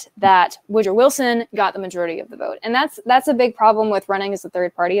meant that Woodrow Wilson got the majority of the vote. And that's a big problem with running as a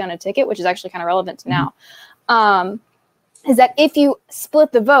third party on a ticket, which is actually kind of relevant to now. Is that if you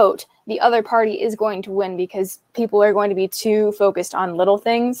split the vote, the other party is going to win because people are going to be too focused on little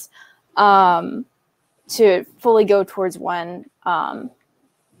things to fully go towards one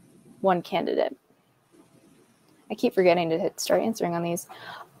candidate. I keep forgetting to start answering on these.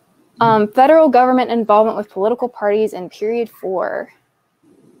 Federal government involvement with political parties in period 4.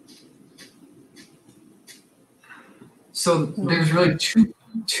 So there's really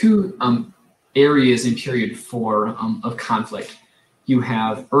two areas in period 4 of conflict. You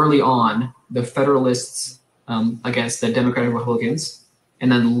have early on the Federalists against the Democratic Republicans,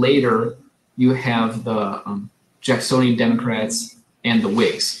 and then later you have the Jacksonian Democrats and the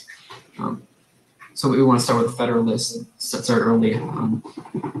Whigs. So we want to start with the Federalists, start early.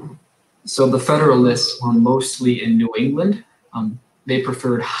 So the Federalists were mostly in New England. They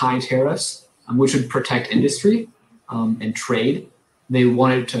preferred high tariffs, which would protect industry and trade. They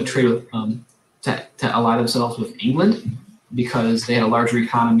wanted to trade with to ally themselves with England because they had a larger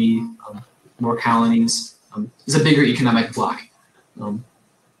economy, more colonies. It's a bigger economic bloc. And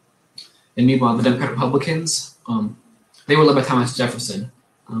meanwhile, the Democratic Republicans, they were led by Thomas Jefferson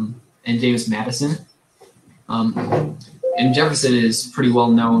and James Madison. And Jefferson is pretty well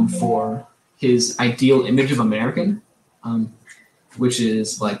known for his ideal image of American, which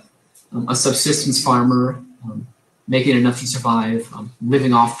is like a subsistence farmer, making enough to survive,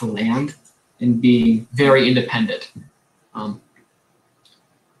 living off the land, and being very independent. A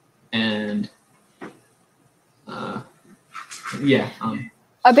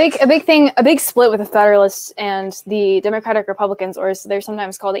big split with the Federalists and the Democratic Republicans, or as they're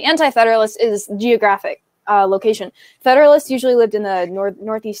sometimes called the Anti-Federalists, is geographic location. Federalists usually lived in the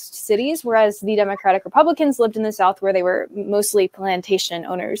northeast cities, whereas the Democratic Republicans lived in the South, where they were mostly plantation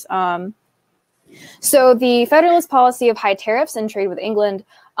owners. So the Federalist policy of high tariffs and trade with England,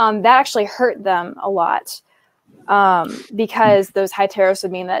 that actually hurt them a lot because those high tariffs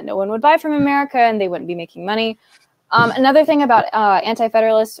would mean that no one would buy from America and they wouldn't be making money. Another thing about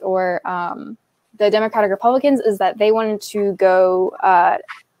anti-federalists or the Democratic Republicans is that they wanted to go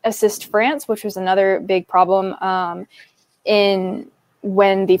assist France, which was another big problem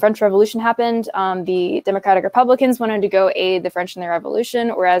when the French Revolution happened. The Democratic Republicans wanted to go aid the French in their revolution,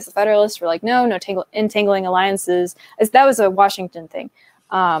 whereas the Federalists were like, no entangling alliances. That was a Washington thing.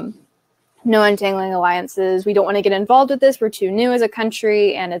 No entangling alliances. We don't want to get involved with this. We're too new as a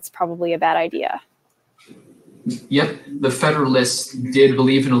country, and it's probably a bad idea. Yep, the Federalists did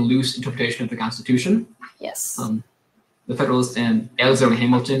believe in a loose interpretation of the Constitution. Yes. The Federalists and Alexander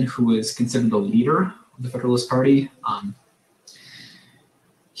Hamilton, who is considered the leader of the Federalist Party,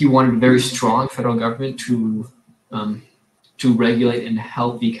 he wanted a very strong federal government to regulate and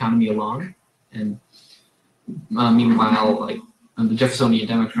help the economy along. And meanwhile, like the Jeffersonian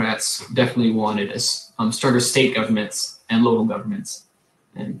Democrats definitely wanted stronger state governments and local governments.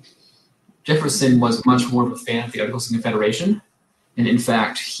 And Jefferson was much more of a fan of the Articles of Confederation, and in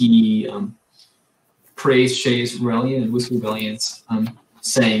fact, he praised Shays' Rebellion and Whiskey Rebellions,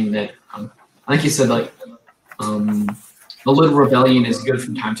 saying that I think he said like a little rebellion is good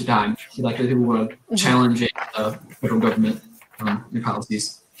from time to time. He liked that people were challenging the federal government their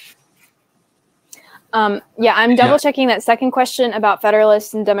policies. Yeah, I'm double checking that second question about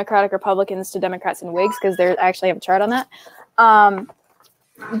Federalists and Democratic Republicans to Democrats and Whigs because I actually have a chart on that.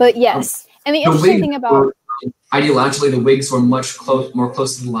 But yes. And the interesting thing about ideologically, the Whigs were much more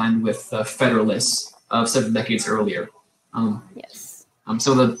closely aligned with the Federalists of several decades earlier. Yes.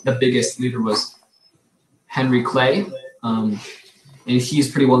 So the biggest leader was Henry Clay, and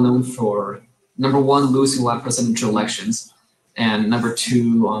he's pretty well known for #1 losing a lot of presidential elections, and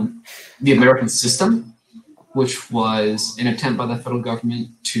 #2 the American system, which was an attempt by the federal government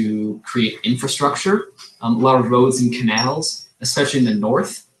to create infrastructure, a lot of roads and canals, especially in the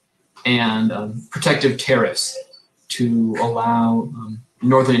north, and protective tariffs to allow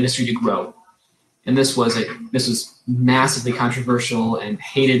northern industry to grow. And this was massively controversial and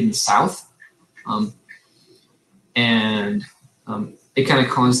hated in the South, and it kind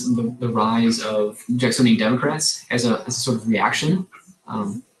of caused the rise of Jacksonian Democrats as a sort of reaction,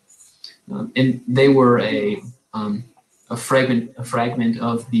 and they were a fragment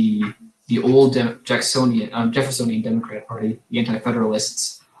of the old Jeffersonian Democratic Party, the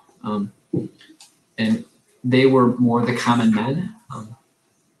Anti-Federalists. And they were more the common men,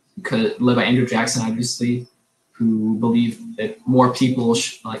 led by Andrew Jackson, obviously, who believed that more people,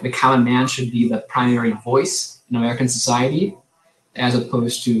 like the common man, should be the primary voice in American society, as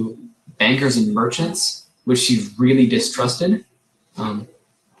opposed to bankers and merchants, which he really distrusted.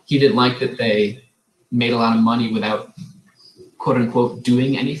 He didn't like that they made a lot of money without, quote unquote,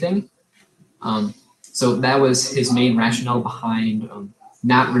 doing anything. So that was his main rationale behind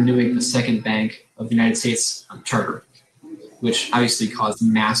not renewing the Second Bank of the United States charter, which obviously caused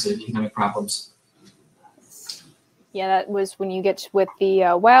massive economic problems. Yeah, that was when you get with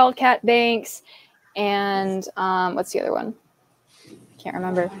the Wildcat banks and what's the other one? Can't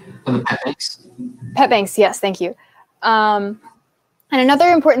remember. And the pet banks? Pet banks, yes, thank you. And another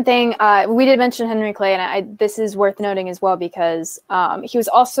important thing, we did mention Henry Clay, and this is worth noting as well because he was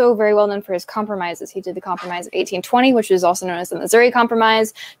also very well known for his compromises. He did the Compromise of 1820, which is also known as the Missouri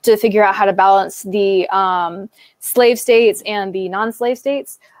Compromise, to figure out how to balance the slave states and the non-slave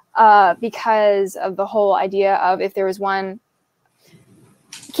states because of the whole idea of if there was one,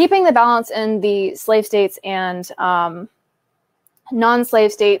 keeping the balance in the slave states and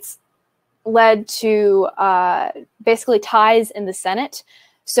non-slave states led to basically ties in the Senate.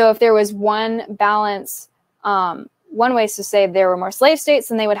 So if there was one balance, one way is to say if there were more slave states,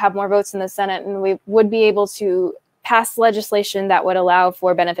 then they would have more votes in the Senate, and we would be able to pass legislation that would allow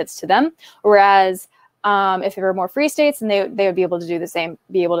for benefits to them. Whereas if there were more free states, then they would be able to do the same,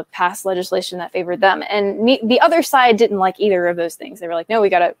 be able to pass legislation that favored them. And the other side didn't like either of those things. They were like, no,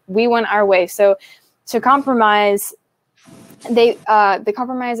 we want our way. So to compromise, the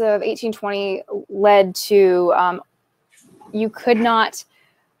Compromise of 1820 led to you could not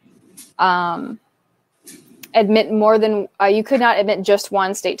admit more than you could not admit just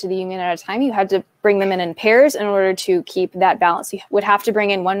one state to the union at a time. You had to bring them in pairs in order to keep that balance. You would have to bring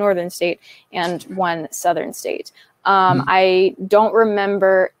in one northern state and one southern state. I don't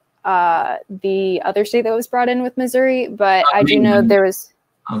remember the other state that was brought in with Missouri, but I do know there was.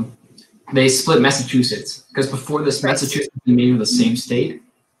 They split Massachusetts because before this, right. Massachusetts and Maine were the same state,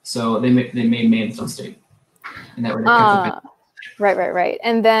 so they made Maine its own state, and that right.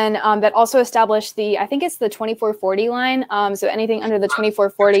 And then that also established I think it's the 2440 line. So anything under the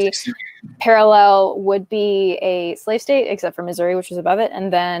 2440 parallel would be a slave state, except for Missouri, which was above it.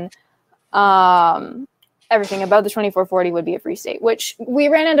 And then everything above the 2440 would be a free state, which we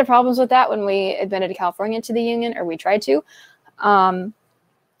ran into problems with that when we admitted California to the Union, or we tried to,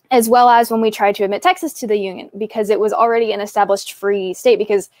 as well as when we tried to admit Texas to the Union, because it was already an established free state,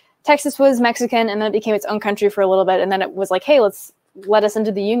 because Texas was Mexican and then it became its own country for a little bit. And then it was like, hey, let us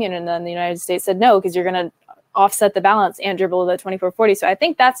into the Union. And then the United States said no, because you're going to offset the balance and dribble the 2440. So I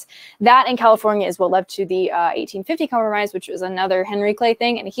think that in California is what led to the 1850 compromise, which was another Henry Clay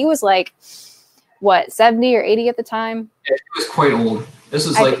thing. And he was like, what, 70 or 80 at the time? Yeah, he was quite old. This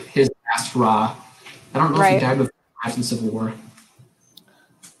was like his last hurrah. I don't know if he died after the Civil War.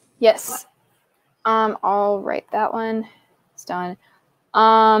 Yes. I'll write that one. It's done.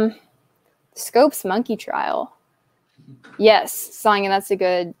 Scopes monkey trial. Yes, Song, and that's a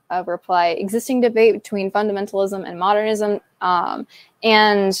good reply. Existing debate between fundamentalism and modernism,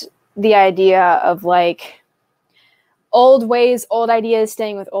 and the idea of like old ways, old ideas,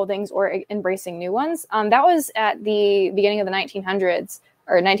 staying with old things, or embracing new ones. That was at the beginning of the 1900s,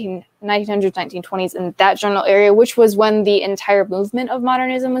 or 1900s, 1920s, in that general area, which was when the entire movement of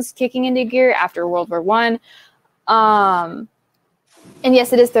modernism was kicking into gear after World War I. And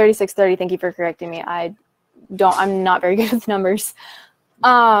yes, it is 3630. Thank you for correcting me. I'm not very good with numbers.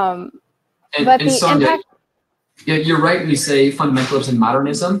 But the impact. Yeah, you're right when you say fundamentalism and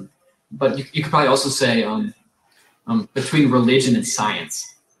modernism, but you could probably also say between religion and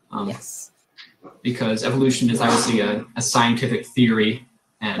science. Yes. Because evolution is obviously a scientific theory,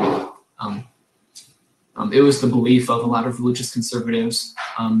 and it was the belief of a lot of religious conservatives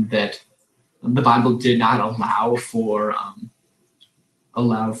that the Bible did not allow for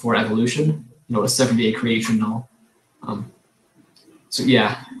evolution, a 7-day creation and all. So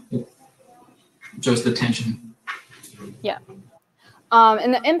yeah, it shows the tension. Yeah.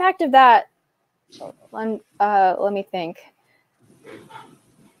 And the impact of that, let me think.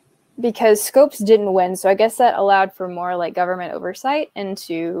 Because Scopes didn't win, so I guess that allowed for more like government oversight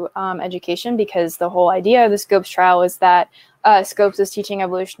into education, because the whole idea of the Scopes trial was that Scopes was teaching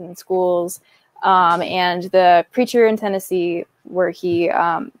evolution in schools, and the preacher in Tennessee,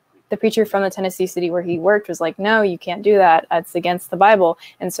 the preacher from the Tennessee city where he worked, was like, no, you can't do that. That's against the Bible.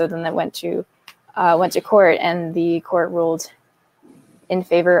 And so then they went to court, and the court ruled in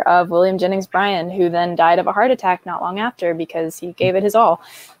favor of William Jennings Bryan, who then died of a heart attack not long after because he gave it his all.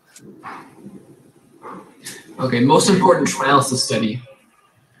 Okay, most important trials to study.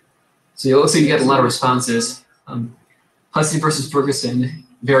 So it looks like you get a lot of responses. Hussey versus Ferguson,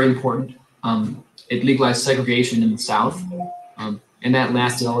 very important. It legalized segregation in the South, and that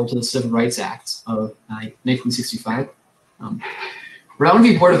lasted all into the Civil Rights Act of 1965.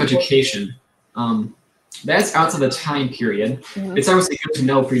 Relevant Board of Education, that's outside the time period. Mm-hmm. It's obviously good to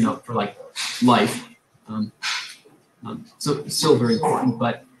know for like life. So it's still very important,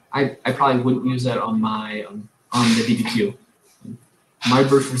 but I probably wouldn't use that on the DPQ.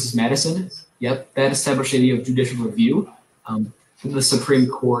 Marbury versus Madison, yep, that established the idea of judicial review. The Supreme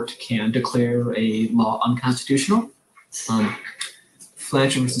Court can declare a law unconstitutional.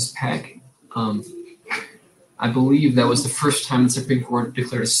 Fletcher versus Peck, I believe that was the first time the Supreme Court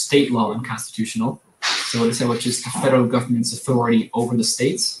declared a state law unconstitutional. So it establishes the federal government's authority over the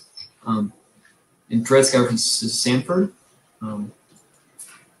states. In Dred Scott versus Sanford,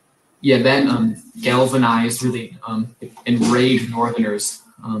 that galvanized, really enraged Northerners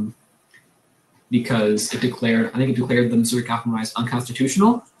because it declared the Missouri Compromise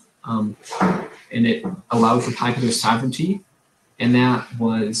unconstitutional, and it allowed for popular sovereignty, and that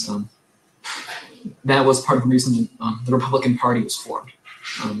was part of the reason the Republican Party was formed.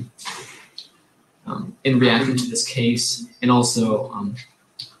 In reaction to this case, and also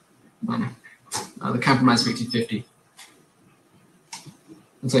the Compromise of 1850.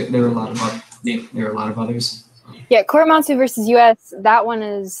 Looks like there are a lot of others. Yeah, Korematsu versus U.S. That one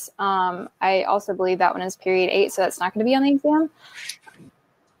is. I also believe that one is period 8, so that's not going to be on the exam.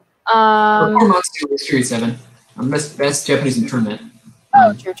 Korematsu is period 7. Best Japanese internment.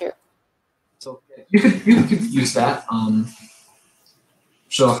 True. So you could use that.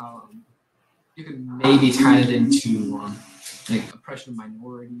 Show how you could maybe tie it into like oppression of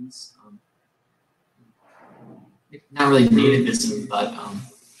minorities. Not really nativism,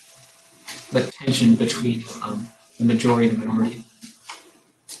 but tension between the majority and the minority.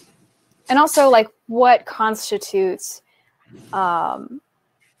 And also, like, what constitutes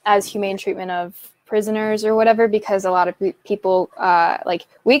as humane treatment of prisoners or whatever, because a lot of people, like,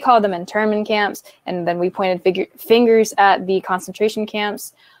 we call them internment camps, and then we pointed fingers at the concentration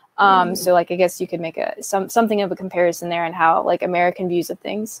camps. So, like, I guess you could make something of a comparison there and how, like, American views of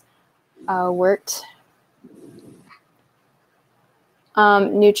things worked.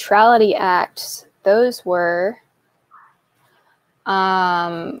 Neutrality Act. those were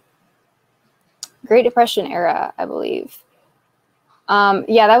Great Depression era, I believe.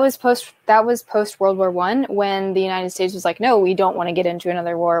 Yeah, that was post World War I, when the United States was like, no, we don't want to get into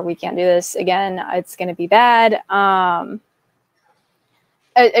another war. We can't do this again. It's going to be bad.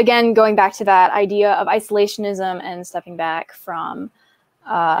 Again, going back to that idea of isolationism and stepping back from.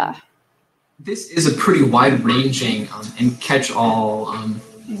 This is a pretty wide-ranging and catch-all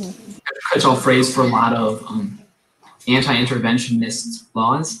phrase for a lot of anti-interventionist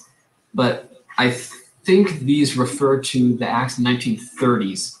laws, but I think these refer to the acts in the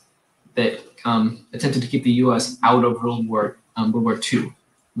 1930s that attempted to keep the U.S. out of World War II.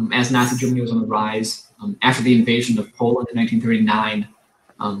 As Nazi Germany was on the rise, after the invasion of Poland in 1939,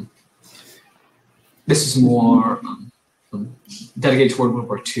 this is more dedicated toward World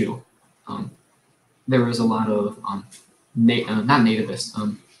War II. There was a lot of not nativist,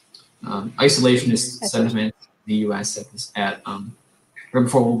 isolationist sentiment in the U.S. at right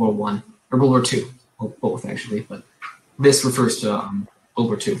before World War I or World War II, both actually, but this refers to World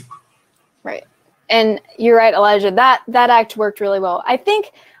War II. Right, and you're right, Elijah. That act worked really well. I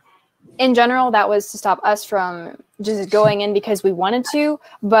think, in general, that was to stop us from just going in because we wanted to.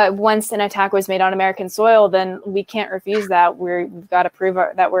 But once an attack was made on American soil, then we can't refuse that. We've got to prove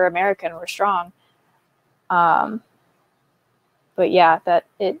that we're American. We're strong. But yeah, that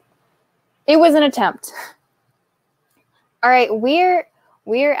it was an attempt. All right, we're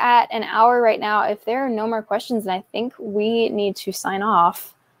at an hour right now. If there are no more questions, then I think we need to sign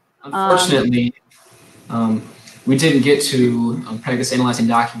off. Unfortunately, we didn't get to practice analyzing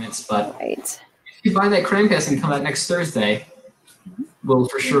documents, but if you buy that Cramcast and come out next Thursday, we'll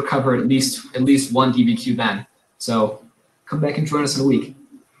for sure cover at least one DBQ then. So come back and join us in a week.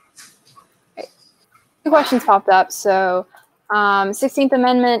 Two questions popped up. So 16th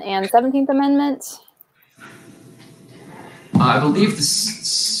Amendment and 17th Amendment. I believe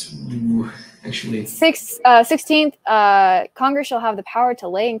this actually 16th, Congress shall have the power to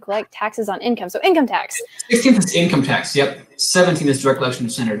lay and collect taxes on income. So income tax. 16th is income tax. Yep. 17th is direct election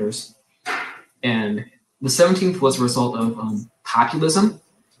of senators, and the 17th was a result of populism,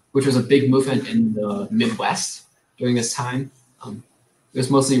 which was a big movement in the Midwest during this time. It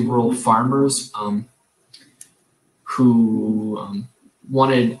was mostly rural farmers who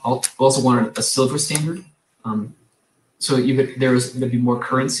also wanted a silver standard. So there'd be more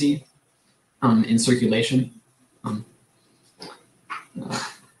currency in circulation. And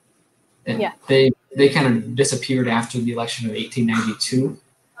they kind of disappeared after the election of 1892.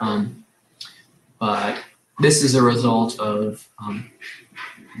 But this is a result of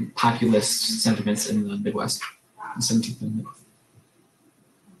populist sentiments in the Midwest, the 17th Amendment.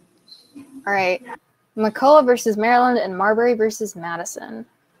 All right. McCulloch versus Maryland and Marbury versus Madison.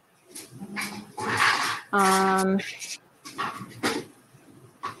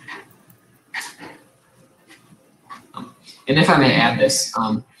 And if I may add this,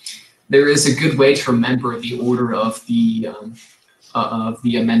 there is a good way to remember the order of the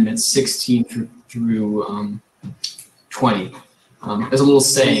amendments 16 through 20. There's a little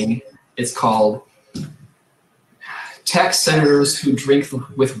saying. It's called "Tax senators who drink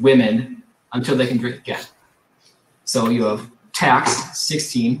with women until they can drink again." So you have tax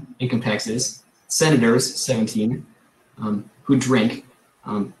 16, income taxes, senators 17, who drink.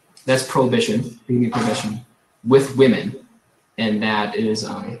 That's prohibition, beginning of prohibition, with women, and that is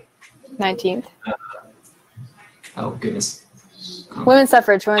 19th. Oh goodness. Women's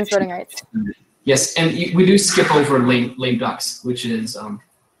suffrage, women's voting rights. Yes, and we do skip over lame ducks, which is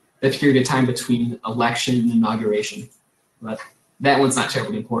the period of time between election and inauguration. But that one's not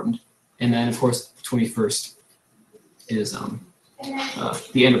terribly important. And then, of course, the 21st is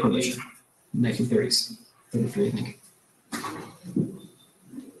the end of prohibition, 1930s, 33, I think.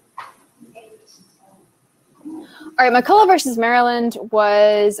 All right, McCulloch versus Maryland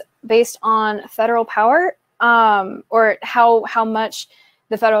was based on federal power, or how much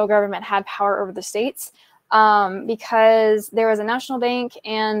the federal government had power over the states, because there was a national bank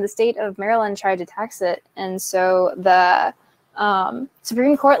and the state of Maryland tried to tax it. And so the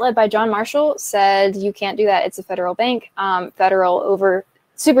Supreme Court, led by John Marshall, said you can't do that. It's a federal bank. Federal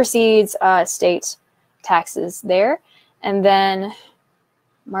supersedes state taxes there. And then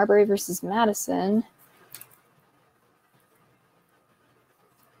Marbury versus Madison.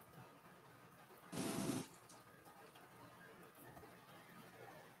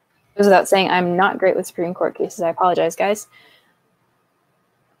 Goes without saying, I'm not great with Supreme Court cases. I apologize, guys.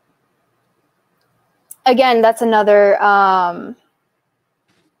 Again, that's another, that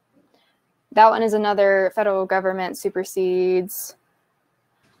one is another federal government supersedes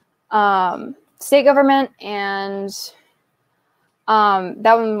state government, and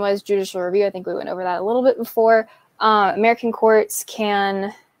that one was judicial review. I think we went over that a little bit before. American courts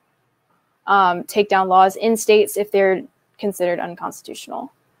can take down laws in states if they're considered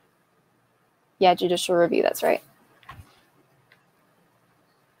unconstitutional. Yeah, judicial review, that's right.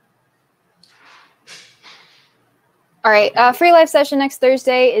 All right, free live session next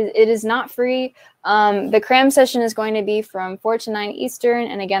Thursday. It is not free. The cram session is going to be from 4 to 9 Eastern,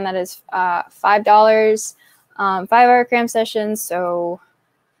 and again, that is $5, 5-hour cram session. So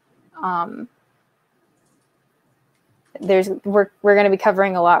we're going to be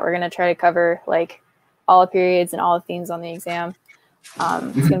covering a lot. We're going to try to cover like all the periods and all the themes on the exam. It's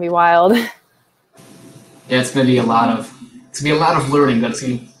going to be wild. Yeah, it's going to be a lot of learning, but it's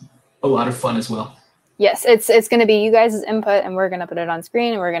going to be a lot of fun as well. Yes, it's going to be you guys' input, and we're going to put it on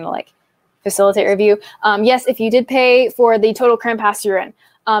screen, and we're going to like facilitate review. Yes, if you did pay for the total cram pass, you're in.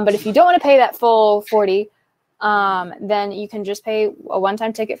 But if you don't want to pay that full $40, then you can just pay a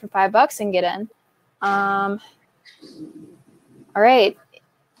one-time ticket for $5 and get in. All right.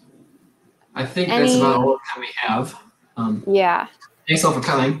 I think that's about all the time we have. Yeah. Thanks all for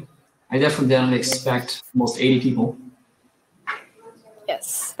coming. I definitely didn't expect almost 80 people.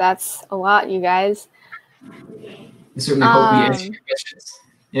 Yes, that's a lot, you guys. I certainly hope we answer your questions.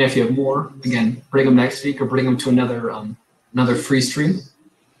 And if you have more, again, bring them next week or bring them to another free stream.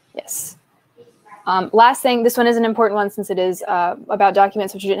 Yes. Last thing, this one is an important one since it is about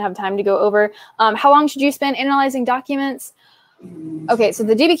documents, which you didn't have time to go over. How long should you spend analyzing documents? Okay, so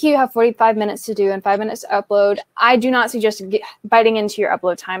the DBQ you have 45 minutes to do and 5 minutes to upload. I do not suggest biting into your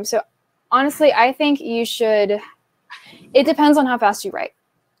upload time. So honestly, I think you should, it depends on how fast you write.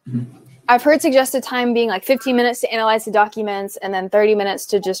 Mm-hmm. I've heard suggested time being like 15 minutes to analyze the documents and then 30 minutes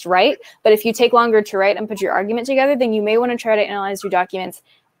to just write. But if you take longer to write and put your argument together, then you may want to try to analyze your documents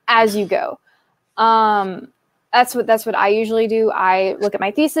as you go. That's what I usually do. I look at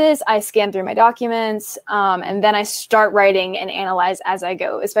my thesis, I scan through my documents, and then I start writing and analyze as I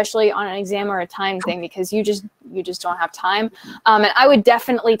go, especially on an exam or a time thing, because you just don't have time. And I would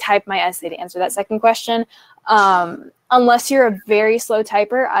definitely type my essay to answer that second question. Unless you're a very slow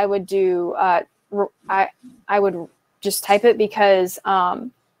typer, I would do I would just type it, because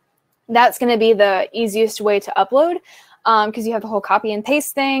that's going to be the easiest way to upload. Because you have the whole copy and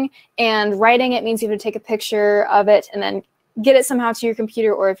paste thing, and writing it means you have to take a picture of it and then get it somehow to your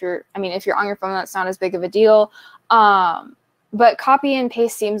computer, or if you're on your phone, that's not as big of a deal. But copy and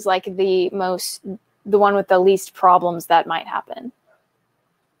paste seems like the one with the least problems that might happen.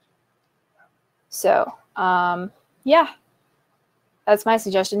 So, yeah, that's my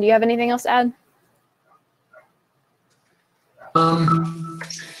suggestion. Do you have anything else to add?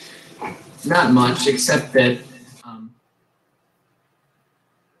 Not much, except that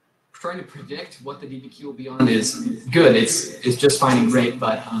trying to predict what the DBQ will be on is good. It's just fine and great,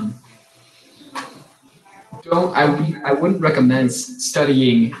 but I wouldn't recommend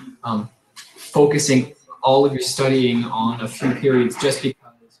studying, focusing all of your studying on a few periods just because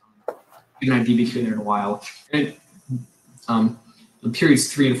you're not DBQ there in a while. And the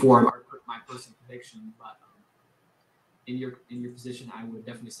periods 3 to 4 are my personal prediction, but in your position, I would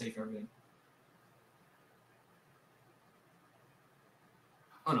definitely study for everything.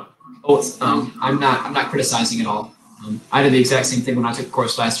 Oh no! Oh, I'm not criticizing at all. I did the exact same thing when I took the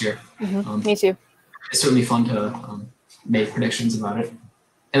course last year. Mm-hmm. Me too. It's certainly fun to make predictions about it,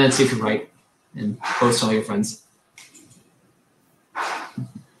 and then see if you're right, and post all your friends.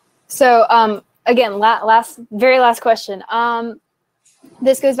 So again, very last question.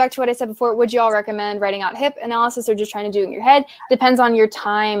 This goes back to what I said before. Would you all recommend writing out HIP analysis or just trying to do it in your head? Depends on your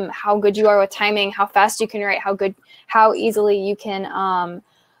time, how good you are with timing, how fast you can write, how easily you can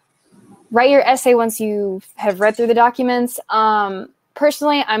write your essay once you have read through the documents.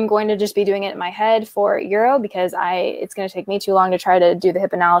 Personally, I'm going to just be doing it in my head for Euro, because it's going to take me too long to try to do the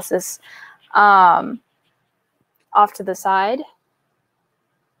HIP analysis off to the side.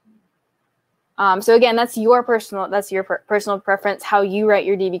 So again, that's your personal preference, how you write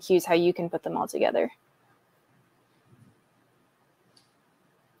your DBQs, how you can put them all together.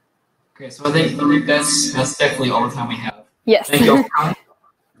 Okay, so I think that's definitely all the time we have. Yes. Thank you all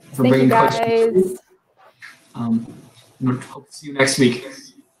for bringing questions. Hope to see you next week.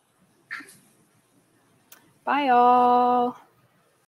 Bye, all.